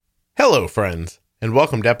Hello, friends, and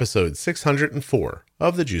welcome to episode 604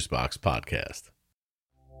 of the Juicebox Podcast.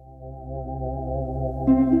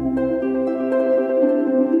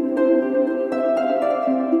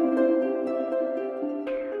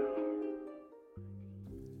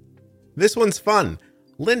 This one's fun.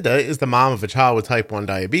 Linda is the mom of a child with type 1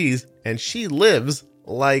 diabetes, and she lives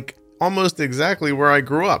like almost exactly where I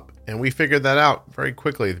grew up, and we figured that out very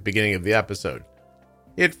quickly at the beginning of the episode.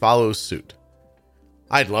 It follows suit.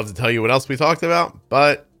 I'd love to tell you what else we talked about,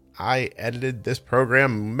 but I edited this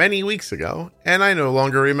program many weeks ago, and I no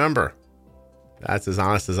longer remember. That's as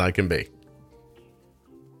honest as I can be.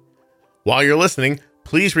 While you're listening,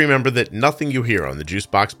 please remember that nothing you hear on the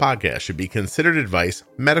Juicebox Podcast should be considered advice,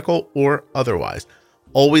 medical or otherwise.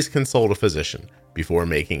 Always consult a physician before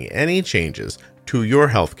making any changes to your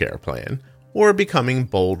healthcare plan or becoming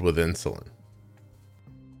bold with insulin.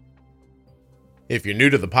 If you're new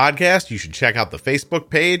to the podcast, you should check out the Facebook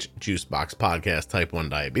page, Juicebox Podcast Type 1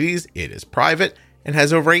 Diabetes. It is private and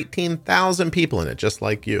has over 18,000 people in it, just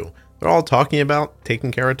like you. They're all talking about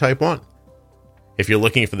taking care of type 1. If you're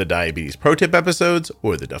looking for the Diabetes Pro Tip episodes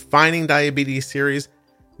or the Defining Diabetes series,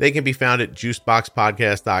 they can be found at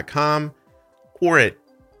juiceboxpodcast.com or at...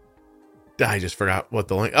 I just forgot what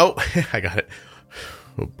the link... Oh, I got it.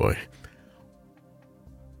 Oh, boy.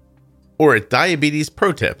 Or at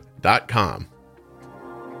diabetesprotip.com.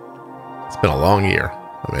 It's been a long year.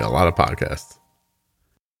 I made a lot of podcasts.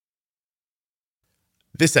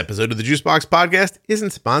 This episode of the Juicebox Podcast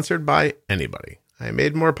isn't sponsored by anybody. I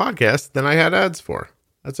made more podcasts than I had ads for.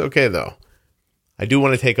 That's okay, though. I do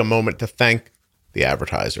want to take a moment to thank the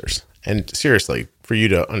advertisers. And seriously, for you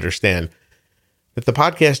to understand that the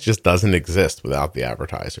podcast just doesn't exist without the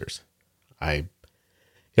advertisers. I'm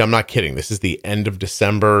not kidding. This is the end of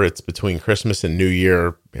December. It's between Christmas and New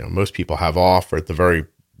Year. Most people have off, or at the very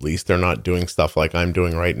least, they're not doing stuff like I'm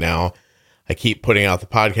doing right now. I keep putting out the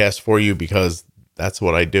podcast for you because that's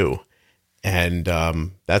what I do. And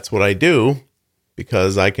that's what I do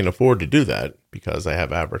because I can afford to do that because I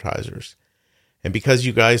have advertisers. And because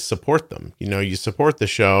you guys support them. You support the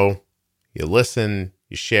show, you listen,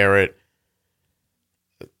 you share it.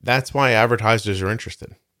 That's why advertisers are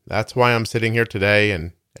interested. That's why I'm sitting here today,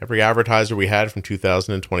 and every advertiser we had from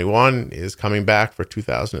 2021 is coming back for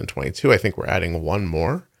 2022. I think we're adding one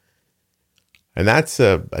more. And that's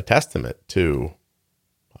a testament to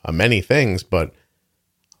many things, but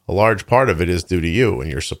a large part of it is due to you and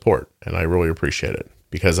your support. And I really appreciate it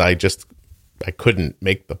because I couldn't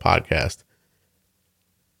make the podcast.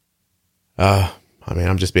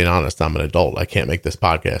 I'm just being honest. I'm an adult. I can't make this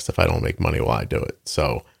podcast if I don't make money while I do it.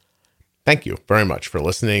 So thank you very much for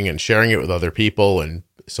listening and sharing it with other people and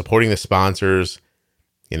supporting the sponsors.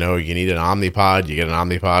 You need an Omnipod, you get an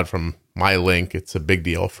Omnipod from my link. It's a big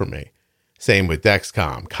deal for me. Same with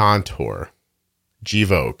Dexcom, Contour,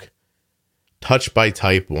 Gvoke, Touch by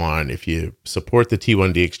Type 1. If you support the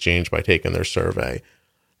T1D Exchange by taking their survey.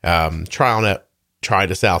 TrialNet tried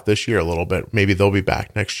us out this year a little bit. Maybe they'll be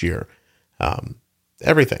back next year.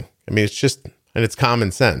 Everything. It's just, and it's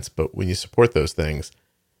common sense, but when you support those things,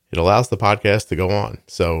 it allows the podcast to go on.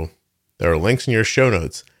 So there are links in your show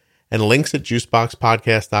notes and links at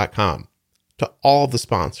juiceboxpodcast.com to all of the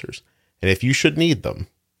sponsors. And if you should need them,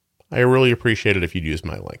 I really appreciate it if you'd use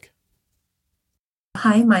my link.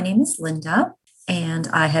 Hi, my name is Linda, and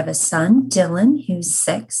I have a son, Dylan, who's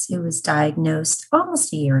 6, who was diagnosed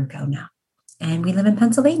almost a year ago now. And we live in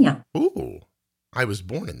Pennsylvania. Ooh, I was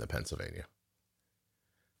born in Pennsylvania.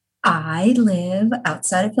 I live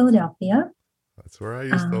outside of Philadelphia. That's where I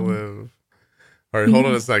used to live. All right, hold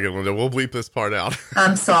on a second, Linda. We'll bleep this part out.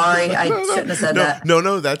 I'm sorry. I shouldn't have said that. No,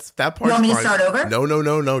 that part. You want me to start over?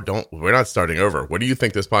 No, don't. We're not starting over. What do you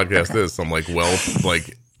think this podcast is? Some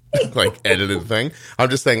edited thing? I'm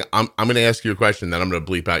just saying, I'm going to ask you a question, then I'm going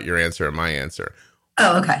to bleep out your answer and my answer.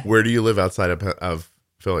 Oh, okay. Where do you live outside of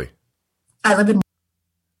Philly? I live in...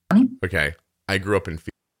 Okay. I grew up in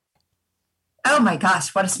Phoenix. Oh my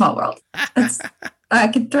gosh, what a small world. I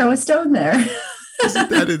could throw a stone there.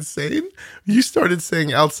 Isn't that insane? You started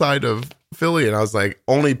saying outside of Philly, and I was like,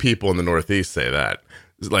 only people in the Northeast say that.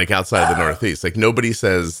 Like outside the Northeast. Like nobody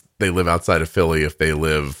says they live outside of Philly if they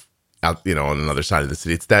live out, on another side of the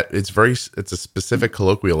city. It's a specific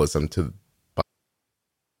colloquialism to.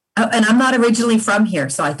 Oh, and I'm not originally from here,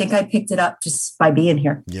 so I think I picked it up just by being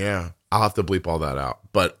here. Yeah, I'll have to bleep all that out.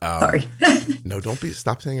 But sorry. No,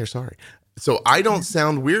 stop saying you're sorry. So I don't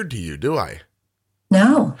sound weird to you, do I?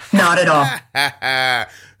 No, not at all.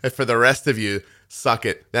 For the rest of you, suck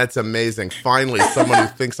it. That's amazing. Finally, someone who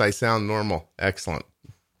thinks I sound normal. Excellent.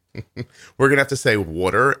 We're going to have to say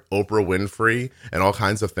water, Oprah Winfrey, and all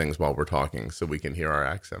kinds of things while we're talking so we can hear our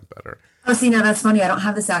accent better. Oh, see, now that's funny. I don't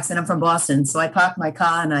have this accent. I'm from Boston. So I park my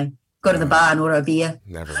car and I go to the bar and order a beer.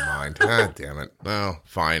 Never mind. Damn it. No,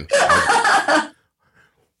 fine.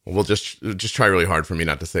 We'll just try really hard for me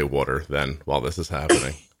not to say water then while this is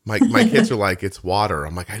happening. My kids are like, it's water.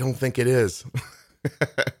 I'm like, I don't think it is.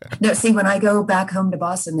 No, see, when I go back home to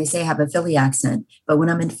Boston, they say I have a Philly accent. But when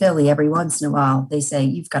I'm in Philly, every once in a while, they say,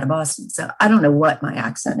 you've got a Boston. So I don't know what my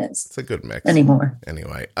accent is. It's a good mix. Anymore.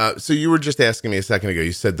 Anyway, so you were just asking me a second ago.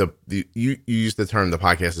 You said you used the term the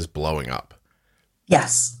podcast is blowing up.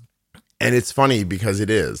 Yes. And it's funny because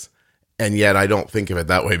it is. And yet I don't think of it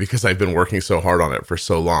that way because I've been working so hard on it for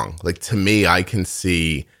so long. Like, to me, I can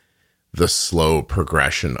see the slow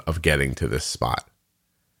progression of getting to this spot.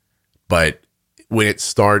 But when it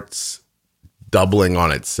starts doubling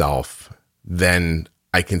on itself, then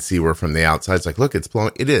I can see where from the outside, it's like, look, it's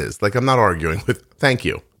blowing. It is. Like, I'm not arguing with, thank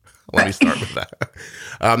you. Let me start with that.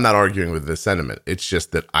 I'm not arguing with this sentiment. It's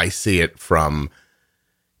just that I see it from,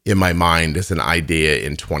 in my mind, as an idea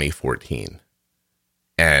in 2014.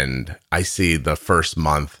 And I see the first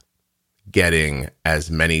month getting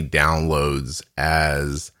as many downloads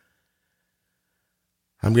as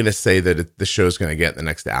I'm going to say that the show's going to get in the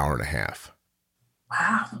next hour and a half.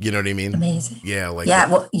 Wow. You know what I mean? Amazing. Yeah.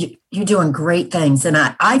 Well, you're doing great things. And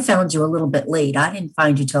I found you a little bit late. I didn't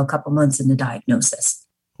find you till a couple months in the diagnosis.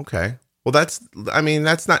 Okay. Well, that's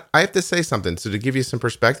not, I have to say something. So to give you some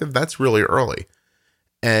perspective, that's really early.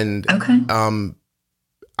 And, okay.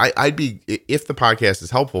 I'd be, if the podcast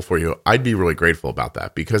is helpful for you, I'd be really grateful about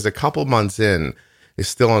that because a couple months in is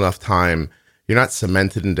still enough time. You're not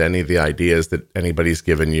cemented into any of the ideas that anybody's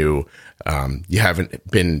given you. You haven't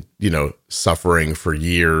been, suffering for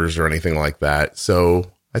years or anything like that.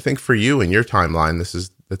 So I think for you and your timeline,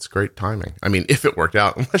 that's great timing. I mean, if it worked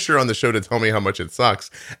out, unless you're on the show to tell me how much it sucks.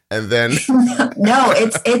 And then no,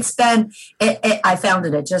 it's been, I found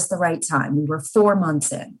it at just the right time. We were 4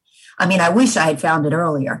 months in. I mean, I wish I had found it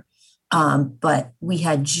earlier. But we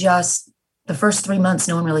had just the first 3 months,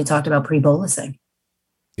 no one really talked about pre-bolusing.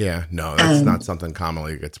 Yeah, no, that's not something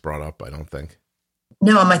commonly gets brought up, I don't think.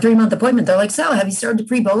 No, on my 3-month appointment, they're like, so have you started to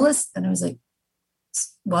pre-bolus? And I was like,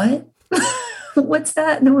 what? What's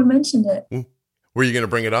that? No one mentioned it. Were you going to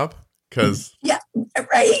bring it up? Because yeah,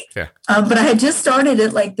 right. Yeah. But I had just started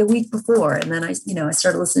it like the week before. And then I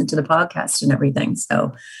started listening to the podcast and everything.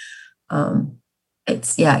 So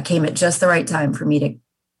it came at just the right time for me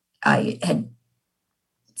I had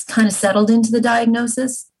kind of settled into the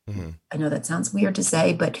diagnosis. Mm-hmm. I know that sounds weird to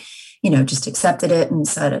say, but, just accepted it and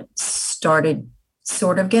started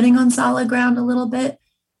sort of getting on solid ground a little bit,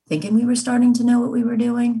 thinking we were starting to know what we were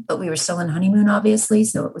doing, but we were still in honeymoon, obviously.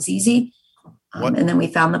 So it was easy. And then we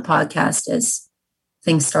found the podcast as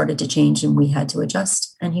things started to change and we had to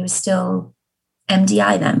adjust. And he was still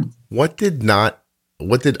MDI then. What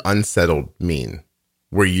did unsettled mean?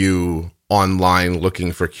 Were you online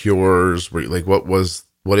looking for cures? Were you, like,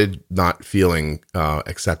 what did not feeling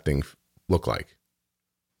accepting look like?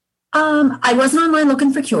 I wasn't online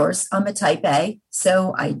looking for cures. I'm a type A.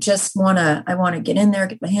 So I just want to get in there,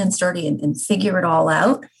 get my hands dirty and figure it all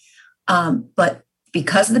out. But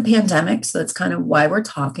because of the pandemic, so that's kind of why we're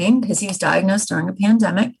talking, because he was diagnosed during a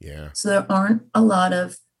pandemic. Yeah. So there aren't a lot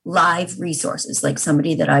of live resources, like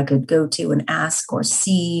somebody that I could go to and ask or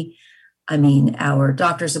see. I mean, our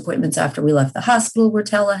doctor's appointments after we left the hospital were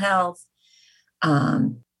telehealth.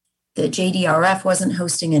 The JDRF wasn't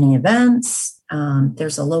hosting any events.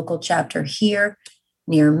 There's a local chapter here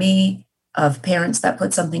near me of parents that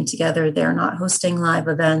put something together. They're not hosting live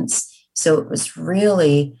events. So it was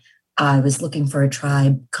really, I was looking for a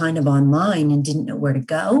tribe kind of online and didn't know where to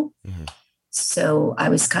go. Mm-hmm. So I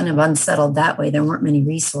was kind of unsettled that way. There weren't many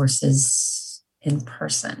resources in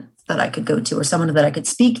person that I could go to or someone that I could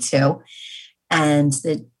speak to. And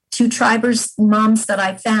the 2 tribers moms that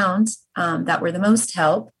I found that were the most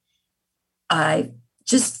help, I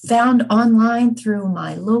just found online through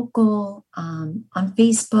my local, on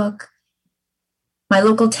Facebook, my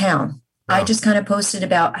local town. Wow. I just kind of posted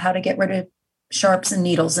about how to get rid of sharps and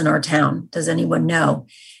needles in our town. Does anyone know?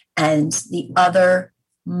 And the other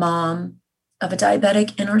mom of a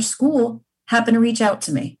diabetic in our school happened to reach out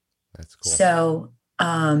to me. That's cool. So,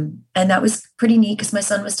 and that was pretty neat because my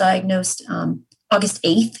son was diagnosed August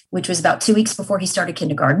 8th, which was about 2 weeks before he started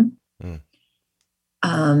kindergarten. Mm.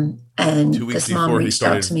 And 2 weeks this mom reached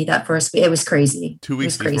out to me that first week. It was crazy. 2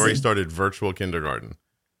 weeks before he started virtual kindergarten.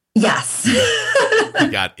 Yes. He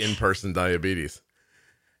got in-person diabetes.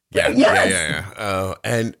 Yeah. Yes. Yeah.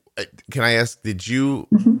 And can I ask, did you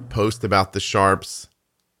post about the sharps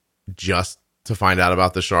just to find out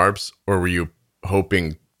about the Sharps, or were you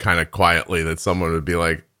hoping kind of quietly that someone would be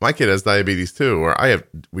like, my kid has diabetes too, or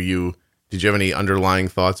did you have any underlying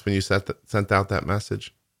thoughts when you sent out that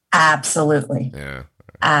message? Absolutely. Yeah.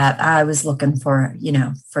 I was looking for,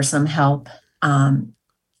 for some help. And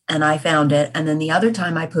I found it. And then the other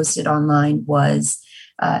time I posted online was,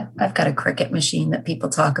 I've got a Cricut machine that people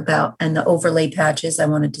talk about, and the overlay patches, I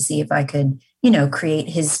wanted to see if I could, create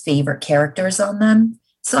his favorite characters on them.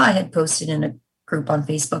 So I had posted in a group on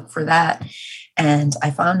Facebook for that. And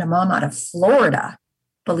I found a mom out of Florida,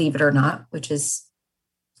 believe it or not, which is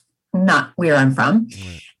not where I'm from.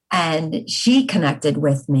 Right. And she connected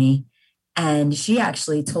with me. And she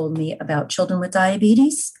actually told me about Children with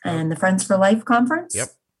Diabetes and the Friends for Life conference. Yep.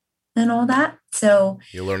 And all that. So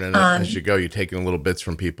you're learning as you go. You're taking little bits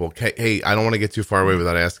from people. Hey, I don't want to get too far away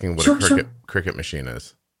without asking what a Cricut machine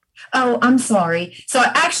is. Oh, I'm sorry. So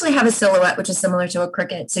I actually have a Silhouette, which is similar to a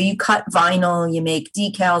Cricut. So you cut vinyl, you make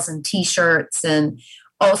decals and T-shirts and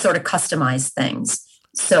all sort of customized things.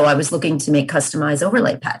 So I was looking to make customized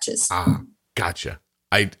overlay patches. Ah, gotcha.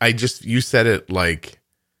 You said it like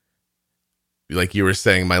you were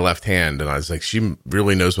saying my left hand, and I was like, she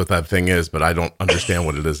really knows what that thing is, but I don't understand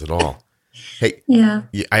what it is at all. Hey, yeah,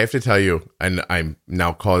 I have to tell you, and I'm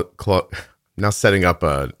now now setting up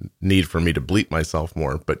a need for me to bleep myself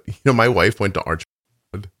more, but my wife went to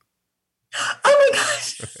Archwood. Oh my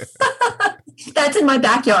gosh. That's in my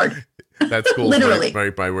backyard. That school's literally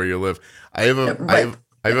right by where you live. I have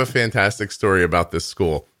a fantastic story about this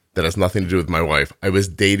school that has nothing to do with my wife. I was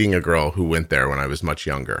dating a girl who went there when I was much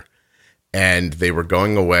younger. And they were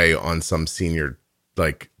going away on some senior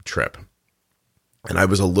trip. And I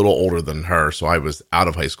was a little older than her. So I was out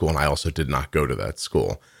of high school, and I also did not go to that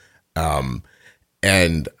school.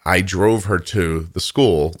 And I drove her to the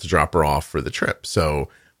school to drop her off for the trip. So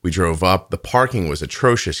we drove up. The parking was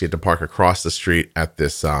atrocious. You had to park across the street at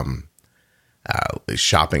this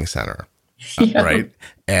shopping center. Right.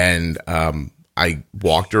 And I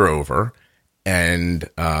walked her over. And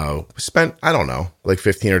spent, I don't know,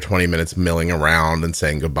 15 or 20 minutes milling around and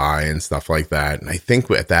saying goodbye and stuff like that. And I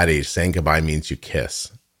think at that age, saying goodbye means you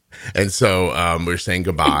kiss. And so we're saying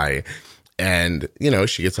goodbye. And,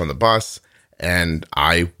 she gets on the bus, and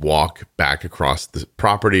I walk back across the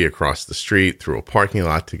property, across the street, through a parking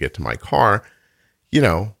lot to get to my car,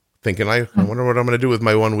 thinking, I wonder what I'm going to do with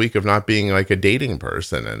my 1 week of not being a dating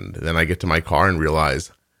person. And then I get to my car and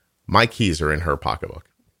realize my keys are in her pocketbook.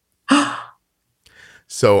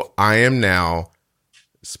 So I am now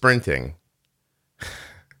sprinting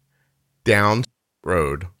down the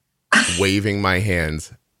road, waving my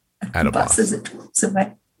hands at a bus.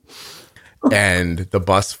 And the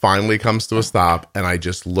bus finally comes to a stop, and I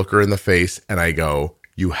just look her in the face and I go,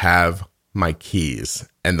 "You have my keys."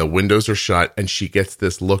 And the windows are shut, and she gets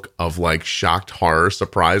this look of shocked horror,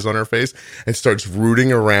 surprise on her face, and starts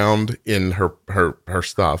rooting around in her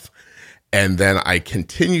stuff. And then I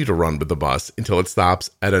continue to run with the bus until it stops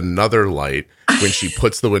at another light, when she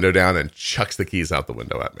puts the window down and chucks the keys out the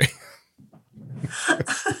window at me.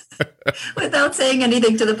 Without saying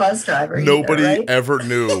anything to the bus driver. Nobody ever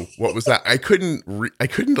knew what was that. I couldn't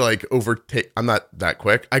overtake. I'm not that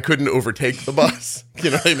quick. I couldn't overtake the bus.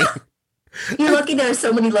 You know what I mean? You're lucky there are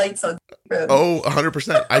so many lights on the road. Oh,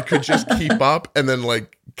 100%. I could just keep up and then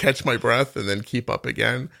catch my breath and then keep up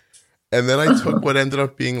again. And then I took what ended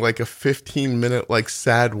up being a 15-minute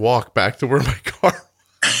sad walk back to where my car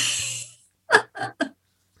was.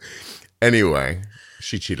 Anyway,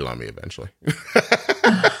 she cheated on me eventually.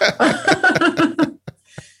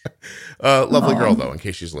 Lovely girl, though, in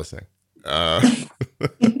case she's listening. I'm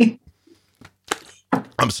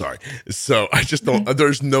sorry. So I just don't,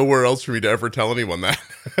 there's nowhere else for me to ever tell anyone that.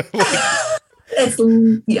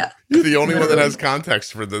 Yeah. You're the only one that has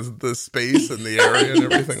context for the space and the area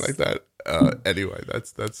and everything like that. Anyway,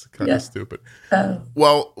 that's kind of stupid.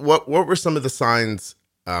 Well, what were some of the signs?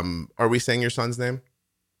 Are we saying your son's name?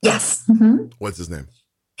 Yes. Mm-hmm. What's his name?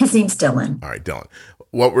 His name's Dylan. All right, Dylan.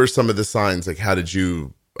 What were some of the signs? How did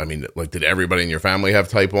you, did everybody in your family have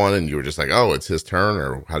type 1 and you were just oh, it's his turn,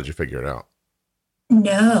 or how did you figure it out?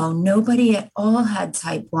 No, nobody at all had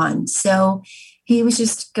type 1. So he was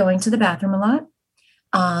just going to the bathroom a lot.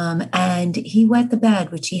 And he wet the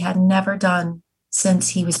bed, which he had never done since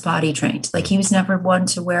he was potty trained. He was never one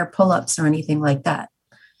to wear pull-ups or anything like that.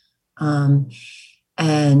 And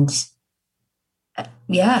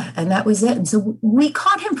that was it. And so we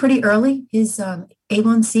caught him pretty early. His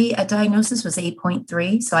A1C at diagnosis was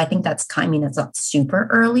 8.3. So I think that's not super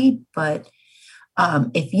early, but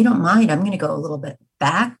if you don't mind, I'm going to go a little bit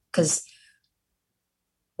back, because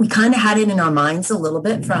we kind of had it in our minds a little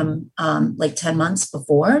bit from 10 months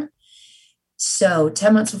before. So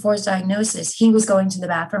 10 months before his diagnosis, he was going to the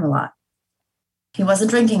bathroom a lot. He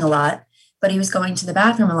wasn't drinking a lot, but he was going to the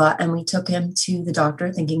bathroom a lot. And we took him to the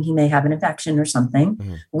doctor thinking he may have an infection or something.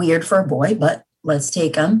 Mm-hmm. Weird for a boy, but let's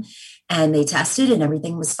take him. And they tested and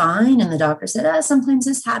everything was fine. And the doctor said, sometimes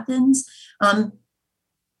this happens. It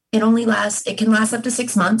can last up to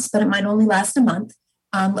 6 months, but it might only last a month.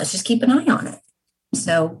 Let's just keep an eye on it.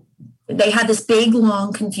 So they had this big,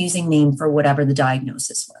 long, confusing name for whatever the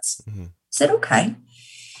diagnosis was. Mm-hmm. I said, okay.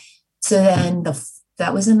 So then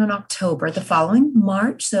that was in October. The following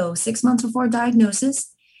March, so 6 months before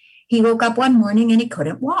diagnosis, he woke up one morning and he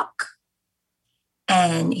couldn't walk.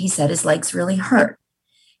 And he said his legs really hurt.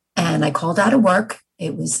 And I called out of work.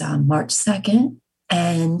 It was March 2nd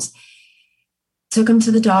and took him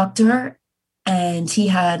to the doctor. And he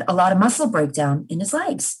had a lot of muscle breakdown in his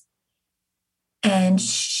legs. And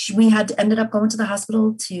we ended up going to the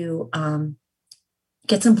hospital to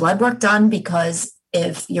get some blood work done, because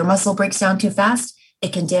if your muscle breaks down too fast,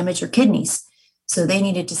 it can damage your kidneys. So they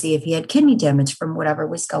needed to see if he had kidney damage from whatever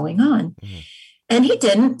was going on. Mm-hmm. And he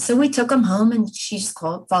didn't. So we took him home, and she just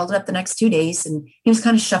followed up the next 2 days. And he was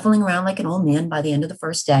kind of shuffling around like an old man by the end of the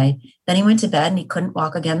first day. Then he went to bed and he couldn't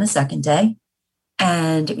walk again the second day.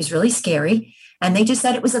 And it was really scary. And they just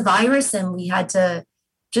said it was a virus, and we had to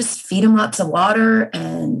just feed him lots of water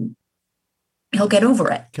and he'll get over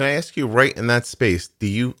it. Can I ask you, right in that space,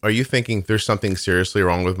 are you thinking there's something seriously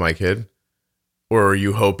wrong with my kid? Or are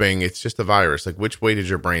you hoping it's just a virus? Like, which way did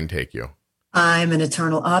your brain take you? I'm an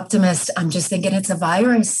eternal optimist. I'm just thinking it's a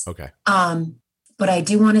virus. Okay. But I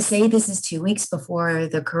do want to say this is 2 weeks before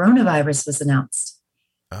the coronavirus was announced.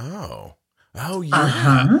 Oh, yeah.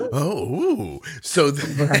 Uh-huh. Oh, so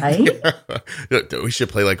right. We should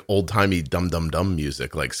play like old timey dum dum dum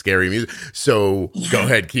music, like scary music. So Go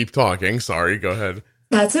ahead, keep talking. Sorry, go ahead.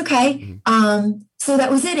 That's okay. Mm-hmm. So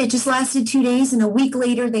that was it. It just lasted 2 days, and a week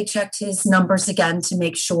later they checked his numbers again to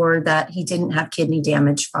make sure that he didn't have kidney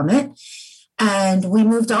damage from it. And we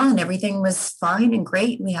moved on. Everything was fine and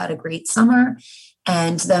great. We had a great summer.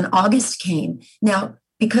 And then August came. Now,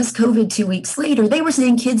 because COVID 2 weeks later, they were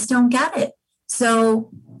saying kids don't get it.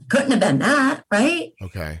 So couldn't have been that, right?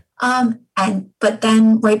 Okay. But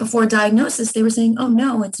then right before diagnosis, they were saying, oh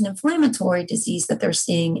no, it's an inflammatory disease that they're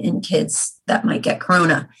seeing in kids that might get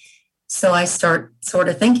corona. So I start sort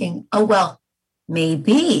of thinking, oh, well,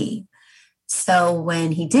 maybe. So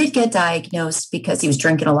when he did get diagnosed, because he was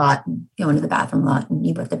drinking a lot and going to the bathroom a lot and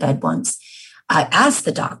he went to bed once, I asked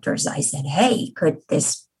the doctors, I said, hey, could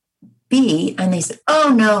this be? And they said,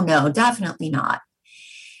 oh, no, definitely not.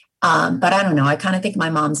 But I don't know. I kind of think my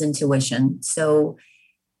mom's intuition. So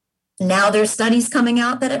now there's studies coming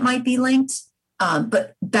out that it might be linked.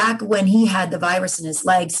 But back when he had the virus in his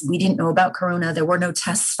legs, we didn't know about corona. There were no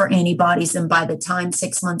tests for antibodies. And by the time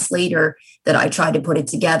 6 months later that I tried to put it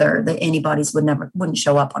together, the antibodies wouldn't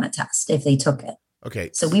show up on a test if they took it.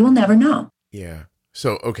 Okay. So we will never know. Yeah.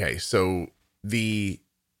 So the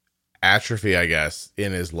atrophy, I guess,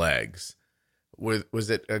 in his legs, was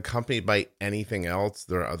it accompanied by anything else?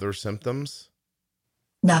 There are other symptoms?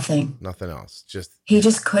 Nothing else. He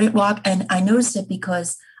just couldn't walk. And I noticed it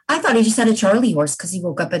because I thought he just had a Charlie horse because he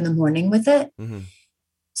woke up in the morning with it. Mm-hmm.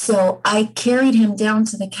 So I carried him down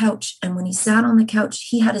to the couch. And when he sat on the couch,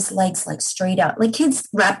 he had his legs like straight out. Like kids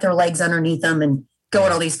wrap their legs underneath them and go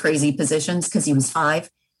in all these crazy positions because he was 5.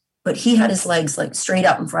 But he had his legs like straight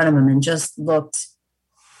out in front of him and just looked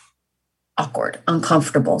awkward,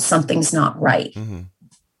 uncomfortable. Something's not right. Mm-hmm.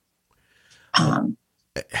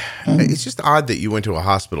 It's just odd that you went to a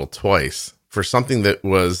hospital twice for something that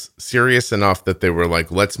was serious enough that they were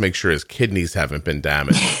like, let's make sure his kidneys haven't been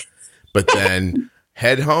damaged. But then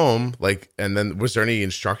head home, and then was there any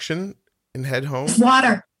instruction in head home?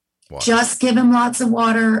 Water. Just give him lots of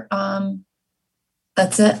water.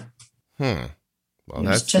 That's it. Well,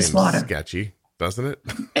 that's just water. Sketchy, doesn't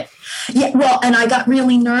it? Yeah. Well, and I got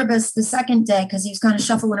really nervous the second day because he was kind of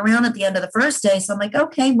shuffling around at the end of the first day. So I'm like,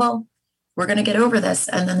 okay, well, we're going to get over this.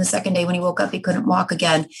 And then the second day when he woke up, he couldn't walk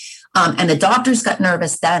again. And the doctors got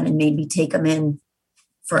nervous then and made me take him in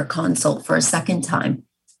for a consult for a second time,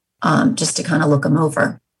 just to kind of look him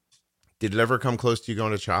over. Did it ever come close to you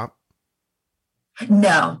going to CHOP?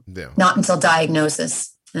 No, not until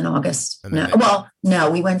diagnosis in August. No,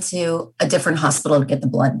 we went to a different hospital to get the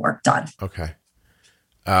blood work done. Okay.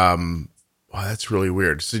 Wow, that's really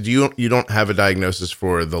weird. So you don't have a diagnosis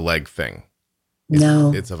for the leg thing?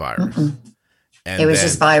 No. It's a virus. And it was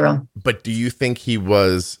just viral. But do you think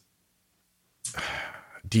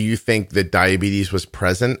that diabetes was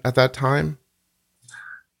present at that time?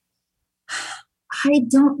 I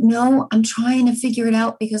don't know. I'm trying to figure it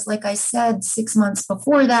out because, like I said, 6 months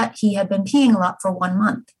before that, he had been peeing a lot for 1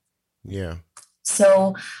 month. Yeah.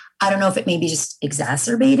 So I don't know if it maybe just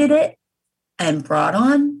exacerbated it and brought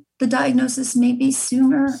on the diagnosis maybe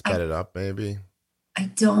sooner. Sped it up, maybe.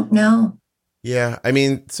 I don't know. Yeah. I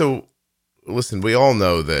mean, so listen, we all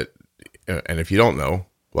know that, and if you don't know,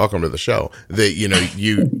 welcome to the show, that, you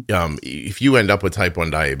if you end up with type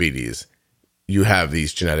 1 diabetes, you have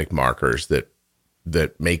these genetic markers that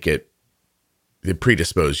make it, that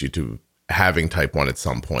predispose you to having type 1 at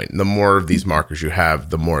some point. And the more of these markers you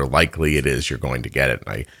have, the more likely it is you're going to get it.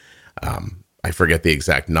 And I forget the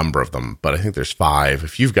exact number of them, but I think there's 5.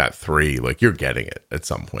 If you've got 3, like, you're getting it at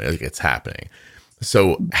some point. Like, it's happening.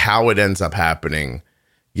 So how it ends up happening,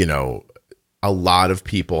 a lot of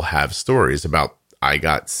people have stories about, I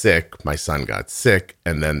got sick, my son got sick,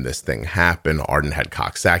 and then this thing happened. Arden had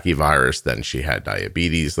Coxsackie virus, then she had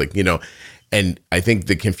diabetes, and I think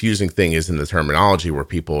the confusing thing is in the terminology where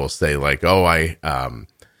people will say, like, oh, I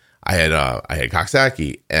had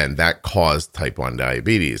Coxsackie and that caused type 1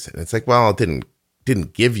 diabetes. And it's like, well, it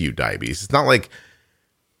didn't give you diabetes. It's not like,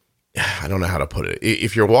 I don't know how to put it.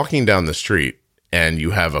 If you're walking down the street and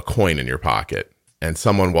you have a coin in your pocket and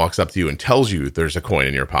someone walks up to you and tells you there's a coin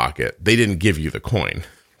in your pocket, they didn't give you the coin,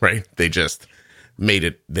 right? They just made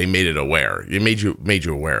it aware. It made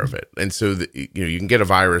you aware of it. And so you can get a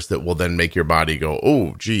virus that will then make your body go,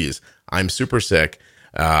 oh, geez, I'm super sick.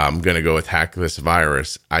 I'm going to go attack this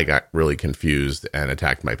virus. I got really confused and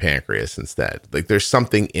attacked my pancreas instead. Like, there's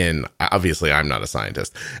something in, obviously I'm not a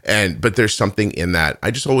scientist, but there's something in that.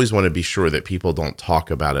 I just always want to be sure that people don't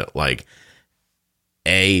talk about it like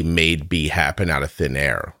A made B happen out of thin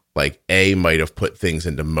air. Like, A might have put things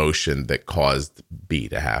into motion that caused B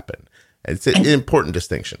to happen. It's an important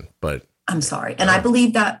distinction, but I'm sorry. And I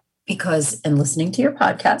believe that because in listening to your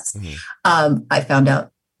podcast, I found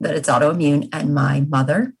out that it's autoimmune, and my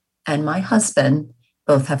mother and my husband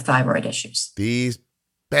both have thyroid issues. These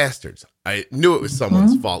bastards. I knew it was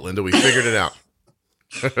someone's fault, Linda. We figured it out.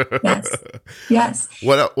 Yes.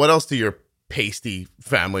 What else do your pasty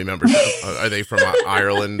family members have? Are they from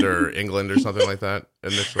Ireland or England or something like that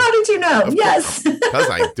initially? How did you know? Yes. Because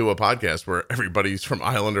I do a podcast where everybody's from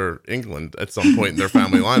Ireland or England at some point in their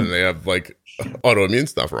family line, and they have, like, autoimmune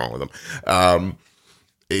stuff wrong with them.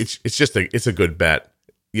 It's a good bet.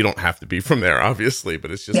 You don't have to be from there, obviously,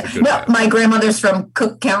 but it's just a good bet. My grandmother's from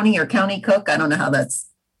Cook County or County Cook. I don't know how that's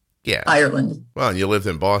Ireland. Well, and you lived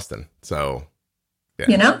in Boston, so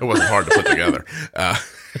it wasn't hard to put together.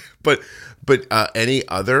 But any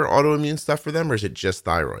other autoimmune stuff for them, or is it just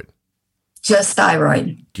thyroid? Just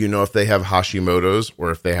thyroid. Do you know if they have Hashimoto's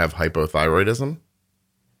or if they have hypothyroidism?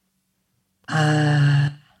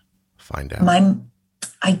 Find out.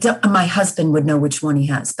 My husband would know which one he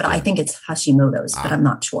has, but I think it's Hashimoto's, but I'm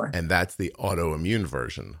not sure. And that's the autoimmune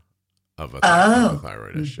version of a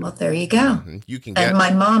thyroid issue. Well, there you go. Mm-hmm. You can get. And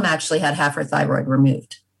my mom actually had half her thyroid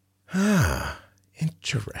removed.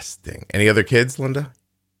 Interesting. Any other kids, Linda?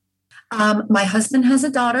 My husband has a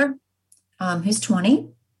daughter who's 20,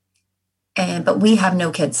 but we have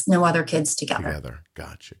no kids, no other kids together.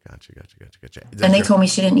 Gotcha. And they told me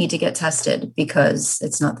she didn't need to get tested because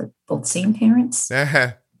it's not both same parents.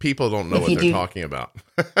 People don't know what they're talking about.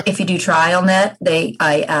 If you do TrialNet,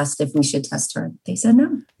 I asked if we should test her. They said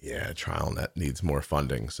no. Yeah, TrialNet needs more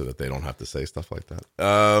funding so that they don't have to say stuff like that.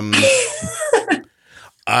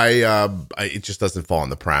 It just doesn't fall in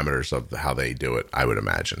the parameters of how they do it, I would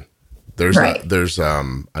imagine. There's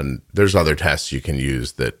other tests you can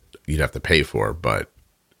use that you'd have to pay for, but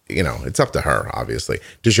it's up to her, obviously.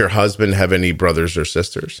 Does your husband have any brothers or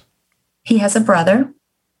sisters? He has a brother.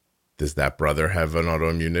 Does that brother have an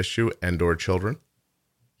autoimmune issue and or children?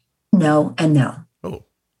 No and no. Oh,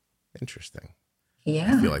 interesting.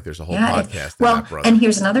 Yeah. I feel like there's a whole podcast on that brother. And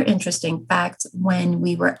here's another interesting fact. When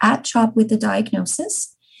we were at CHOP with the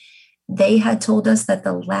diagnosis, they had told us that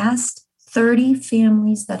the last 30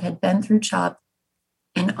 families that had been through CHOP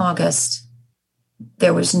in August,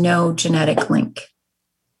 there was no genetic link.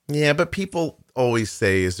 Yeah, but people always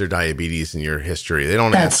say, is there diabetes in your history? They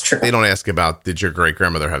don't That's ask. True. They don't ask about, did your great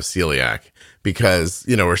grandmother have celiac? Because,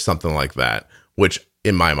 or something like that, which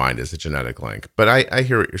in my mind is a genetic link. But I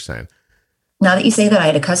hear what you're saying. Now that you say that, I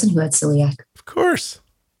had a cousin who had celiac. Of course.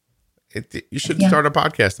 You should start a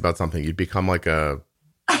podcast about something. You'd become like a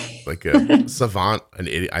savant, an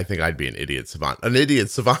idiot. I think I'd be an idiot savant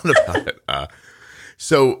about it.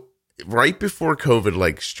 So right before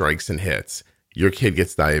COVID strikes and hits, your kid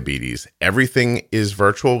gets diabetes. Everything is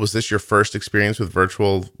virtual. Was this your first experience with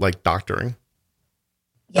virtual doctoring?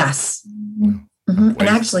 Yes. Mm-hmm. And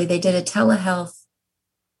actually they did a telehealth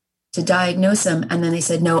to diagnose him. And then they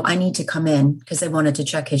said, no, I need to come in because they wanted to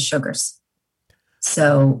check his sugars.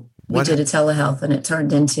 So we did a telehealth and it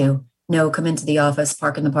turned into, no, come into the office,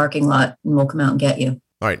 park in the parking lot, and we'll come out and get you.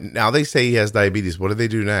 All right. Now they say he has diabetes. What do they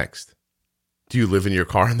do next? Do you live in your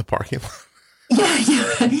car in the parking lot?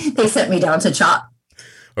 Yeah. They sent me down to CHOP.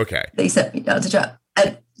 Okay. They sent me down to CHOP.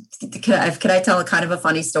 Can I tell a kind of a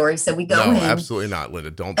funny story? So we go in. No, absolutely not,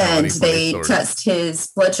 Linda. Don't tell any funny stories. And they test his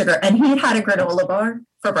blood sugar. And he had a granola bar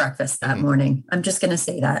for breakfast that morning. I'm just going to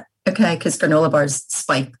say that. Okay. Because granola bars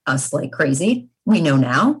spike us like crazy. We know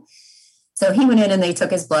now. So he went in and they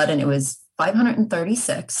took his blood and it was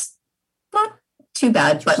 536. Not too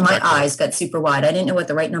bad, but my eyes got super wide. I didn't know what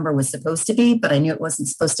the right number was supposed to be, but I knew it wasn't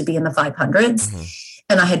supposed to be in the 500s. Mm-hmm.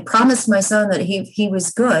 And I had promised my son that he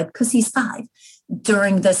was good because he's 5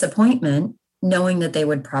 during this appointment, knowing that they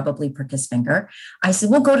would probably prick his finger. I said,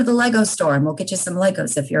 we'll go to the Lego store and we'll get you some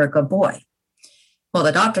Legos if you're a good boy. Well,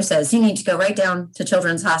 the doctor says you need to go right down to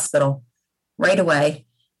Children's Hospital right away.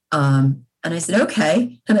 And I said,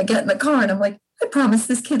 okay. And I get in the car and I'm like, I promised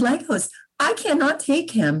this kid Legos. I cannot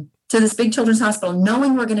take him to this big children's hospital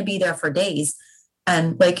knowing we're going to be there for days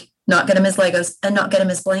and like not get him his Legos and not get him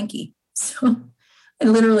his blankie. So I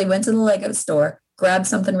literally went to the Lego store, grabbed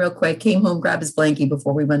something real quick, came home, grabbed his blankie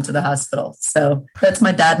before we went to the hospital. So that's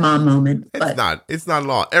my dad mom moment. It's not at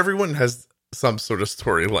all. Everyone has some sort of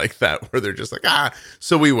story like that where they're just like,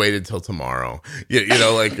 so we waited till tomorrow. You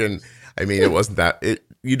know, like, and I mean, it wasn't that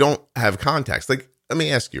you don't have context. Like, let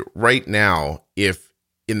me ask you right now, if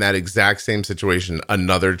in that exact same situation,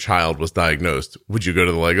 another child was diagnosed, would you go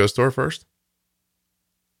to the Lego store first?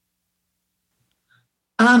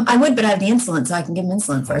 I would, but I have the insulin, so I can give him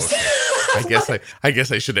insulin first. Okay. I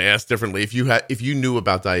guess I should have asked differently. If you knew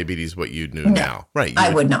about diabetes, what you knew now, right?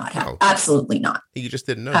 I would not have. Absolutely not. You just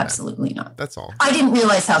didn't know. Absolutely not. That's all. I didn't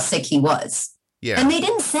realize how sick he was. Yeah. And they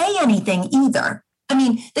didn't say anything either. I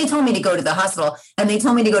mean, they told me to go to the hospital and they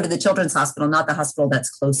told me to go to the children's hospital, not the hospital that's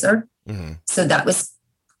closer. Mm-hmm. So that was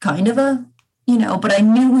kind of but I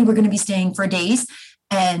knew we were going to be staying for days.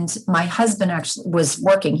 And my husband actually was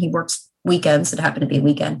working. He works weekends. It happened to be a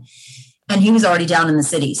weekend. And he was already down in the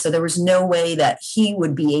city. So there was no way that he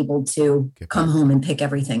would be able to come home and pick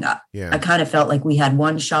everything up. Yeah. I kind of felt like we had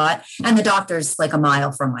one shot. And the doctor's like a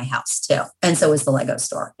mile from my house too. And so is the Lego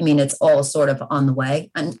store. I mean, it's all sort of on the way.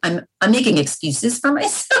 And I'm making excuses for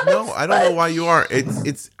myself. No, I don't know why you are.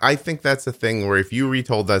 I think that's a thing where if you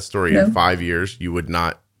retold that story in 5 years, you would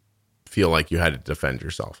not feel like you had to defend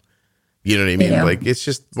yourself. You know what I mean? Yeah. Like, it's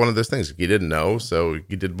just one of those things. You didn't know, so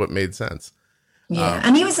you did what made sense. Yeah.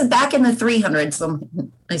 And he was back in the 300s. So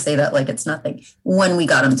I say that like it's nothing. When we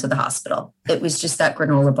got him to the hospital, it was just that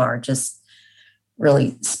granola bar just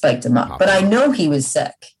really spiked him up. But I know he was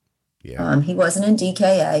sick. Yeah. He wasn't in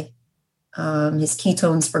DKA. His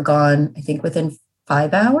ketones were gone, I think, within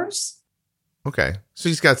 5 hours. Okay. So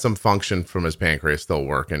he's got some function from his pancreas still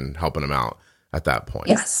working, helping him out at that point.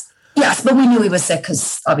 Yes, but we knew he was sick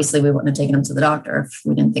because obviously we wouldn't have taken him to the doctor if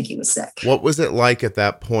we didn't think he was sick. What was it like at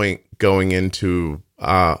that point going into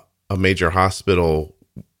a major hospital?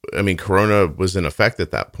 I mean, Corona was in effect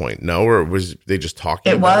at that point, no? Or was they just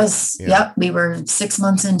talking about it? It was. Yeah. Yep. We were 6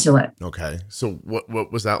 months into it. Okay. So what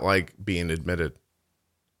was that like being admitted?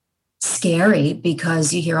 Scary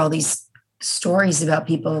because you hear all these stories about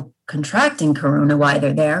people contracting Corona while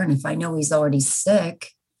they're there. And if I know he's already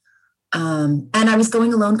sick... and I was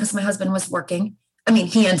going alone because my husband was working. I mean,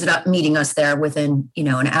 he ended up meeting us there within,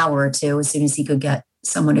 an hour or two as soon as he could get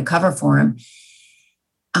someone to cover for him.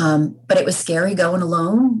 But it was scary going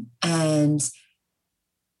alone. And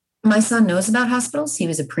my son knows about hospitals. He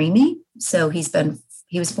was a preemie. So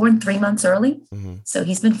he was born 3 months early. Mm-hmm. So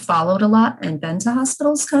he's been followed a lot and been to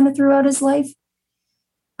hospitals kind of throughout his life.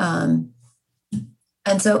 And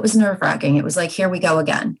so it was nerve-wracking. It was like, here we go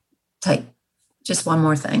again type. Just one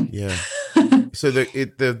more thing. Yeah. So the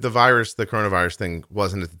coronavirus thing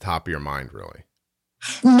wasn't at the top of your mind, really?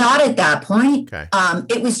 Not at that point. Okay.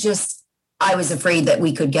 It was just, I was afraid that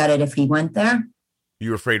we could get it if he went there. You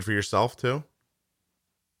were afraid for yourself too?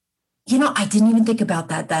 I didn't even think about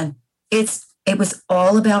that then. It was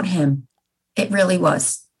all about him. It really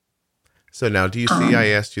was. So now, do you see I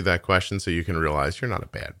asked you that question so you can realize you're not a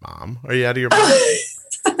bad mom? Are you out of your mind?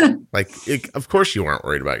 Of course you weren't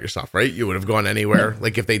worried about yourself, right? You would have gone anywhere.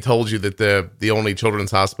 Like if they told you that the only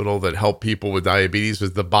children's hospital that helped people with diabetes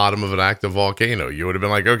was the bottom of an active volcano, you would have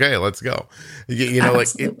been like, okay, let's go.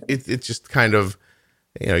 It's just kind of,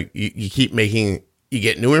 you keep making, you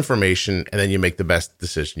get new information and then you make the best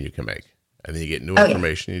decision you can make. And then you get new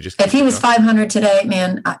information. You just, if he was 500 today,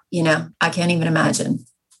 man, I can't even imagine.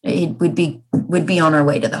 It would be on our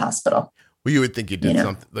way to the hospital. Well, you would think you did you know,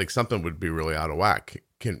 something like something would be really out of whack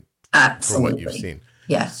for what you've absolutely. seen.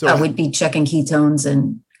 Yeah. So I would be checking ketones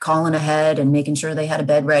and calling ahead and making sure they had a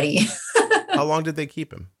bed ready. how long did they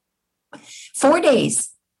keep him? 4 days.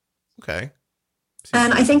 Okay.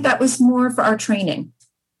 And I think that was more for our training,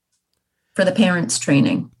 for the parents'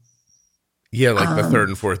 training. Yeah, like the third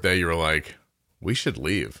and fourth day, you were like, we should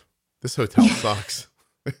leave. This hotel sucks.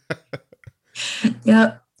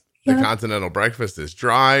 Yep. The continental breakfast is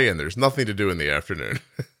dry and there's nothing to do in the afternoon.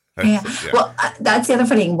 Yeah. Well, that's the other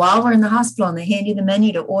funny thing. While we're in the hospital and they hand you the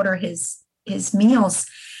menu to order his meals,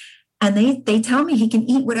 and they tell me he can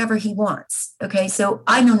eat whatever he wants. Okay. So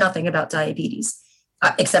I know nothing about diabetes,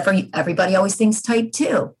 except for everybody always thinks type 2.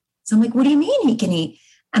 So I'm like, what do you mean he can eat?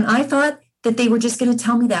 And I thought that they were just going to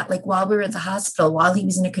tell me that, like, while we were at the hospital, while he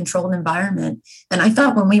was in a controlled environment. And I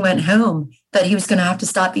thought when we went home that he was going to have to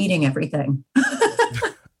stop eating everything.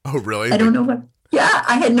 Oh, really? I don't know what. Yeah,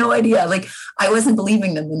 I had no idea. Like, I wasn't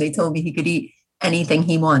believing them when they told me he could eat anything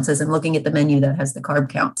he wants, as I'm looking at the menu that has the carb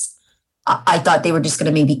counts. I thought they were just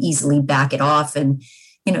going to maybe easily back it off and,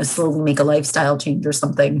 slowly make a lifestyle change or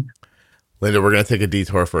something. Linda, we're going to take a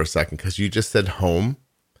detour for a second because you just said home.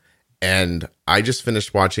 And I just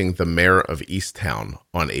finished watching The Mayor of Easttown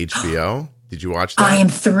on HBO. Did you watch that? I am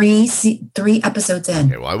three episodes in.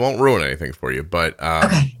 Okay, well, I won't ruin anything for you, but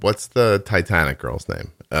okay. What's the Titanic girl's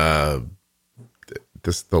name? The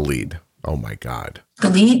lead. Oh, my God. The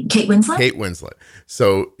lead? Kate Winslet? Kate Winslet.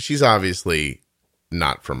 So she's obviously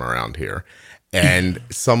not from around here. And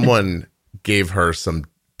someone gave her some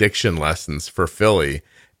diction lessons for Philly.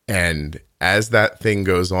 And as that thing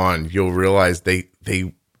goes on, you'll realize they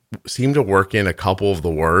seem to work in a couple of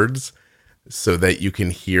the words so that you can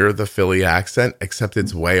hear the Philly accent, except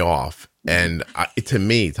it's way off. And to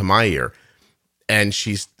my ear, and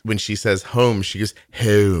when she says home, she goes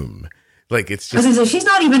home. Like, it's just. So she's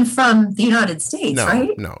not even from the United States,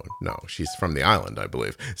 right? No. She's from the island, I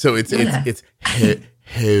believe. So it's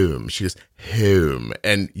home. She goes home,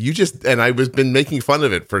 and I was been making fun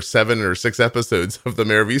of it for 7 or 6 episodes of The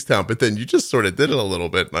Mayor of Easttown, but then you just sort of did it a little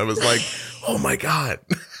bit, and I was like, oh my God.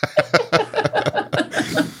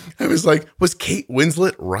 I was like, was Kate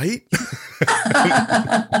Winslet right?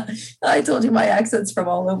 I told you my accent's from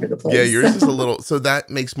all over the place. Yeah, yours is a little. So that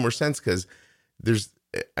makes more sense because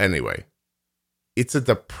anyway, it's a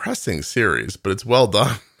depressing series, but it's well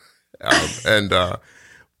done.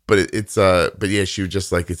 But yeah, she was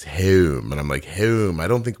just like, it's home. And I'm like, home. I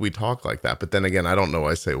don't think we talk like that. But then again, I don't know.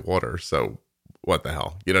 I say water. So what the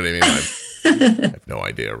hell? You know what I mean? I have no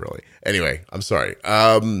idea really. Anyway, I'm sorry.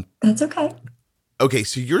 That's okay. Okay.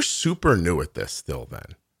 So you're super new at this still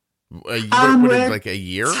then. We're like a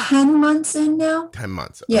year? 10 months in now. 10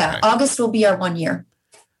 months. Yeah. Okay. August will be our 1 year.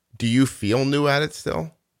 Do you feel new at it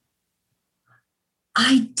still?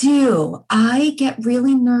 I do. I get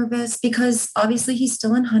really nervous because obviously he's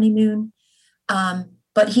still in honeymoon.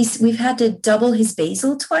 But we've had to double his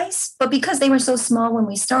basal twice. But because they were so small when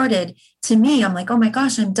we started, to me, I'm like, oh my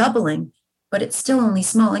gosh, I'm doubling. But it's still only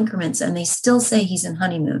small increments, and they still say he's in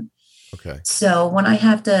honeymoon. Okay. So when I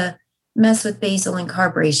have to mess with basal and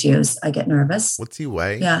carb ratios, I get nervous. What's he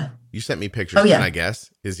weigh? Yeah. You sent me pictures. Oh, yeah. Can I guess?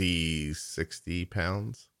 Is he 60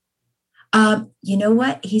 pounds? You know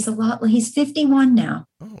what? He's 51 now.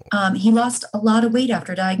 Oh. He lost a lot of weight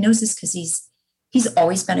after diagnosis because he's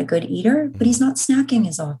always been a good eater, but he's not snacking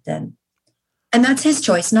as often. And that's his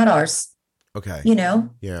choice, not ours. Okay. Yeah.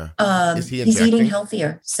 Is he he's injecting? eating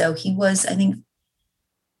healthier. So he was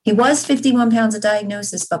 51 pounds at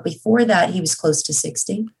diagnosis, but before that he was close to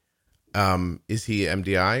 60. Is he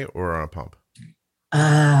MDI or on a pump?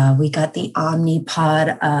 We got the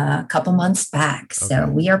Omnipod a couple months back. So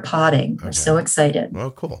we are podding. We're so excited.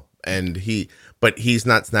 Well, cool. And but he's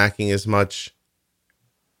not snacking as much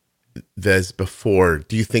as before.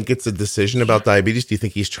 Do you think it's a decision about diabetes? Do you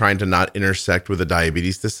think he's trying to not intersect with a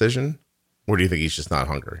diabetes decision? Or do you think he's just not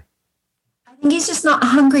hungry? I think he's just not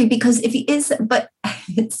hungry because if he is, but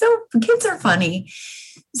kids are funny.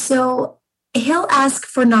 So he'll ask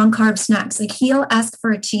for non-carb snacks. Like he'll ask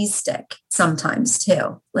for a cheese stick sometimes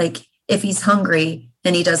too. Like if he's hungry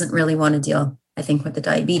and he doesn't really want to deal, I think, with the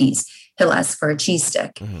diabetes, he'll ask for a cheese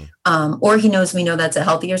stick. Mm-hmm. Or we know that's a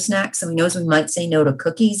healthier snack. So he knows we might say no to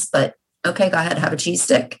cookies, but okay, go ahead, have a cheese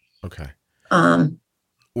stick. Okay.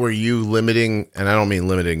 Were you limiting, and I don't mean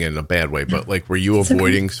limiting in a bad way, but like, were you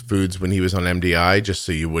avoiding foods when he was on MDI just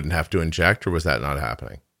so you wouldn't have to inject, or was that not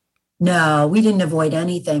happening? No, we didn't avoid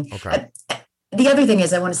anything. Okay. The other thing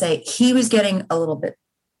is, I want to say he was getting a little bit.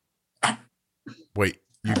 Wait,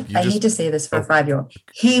 I hate to say this for a 5-year-old.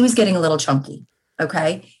 He was getting a little chunky.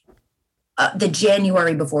 Okay. The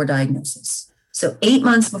January before diagnosis. So 8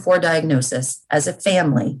 months before diagnosis, as a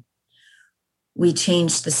family, we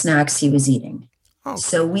changed the snacks he was eating. Oh.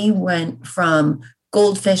 So we went from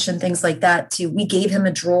goldfish and things like that to, we gave him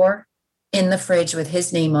a drawer in the fridge with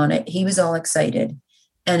his name on it. He was all excited.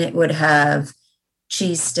 And it would have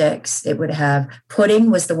cheese sticks. It would have pudding,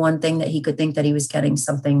 was the one thing that he could think that he was getting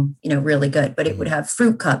something, really good. But it would have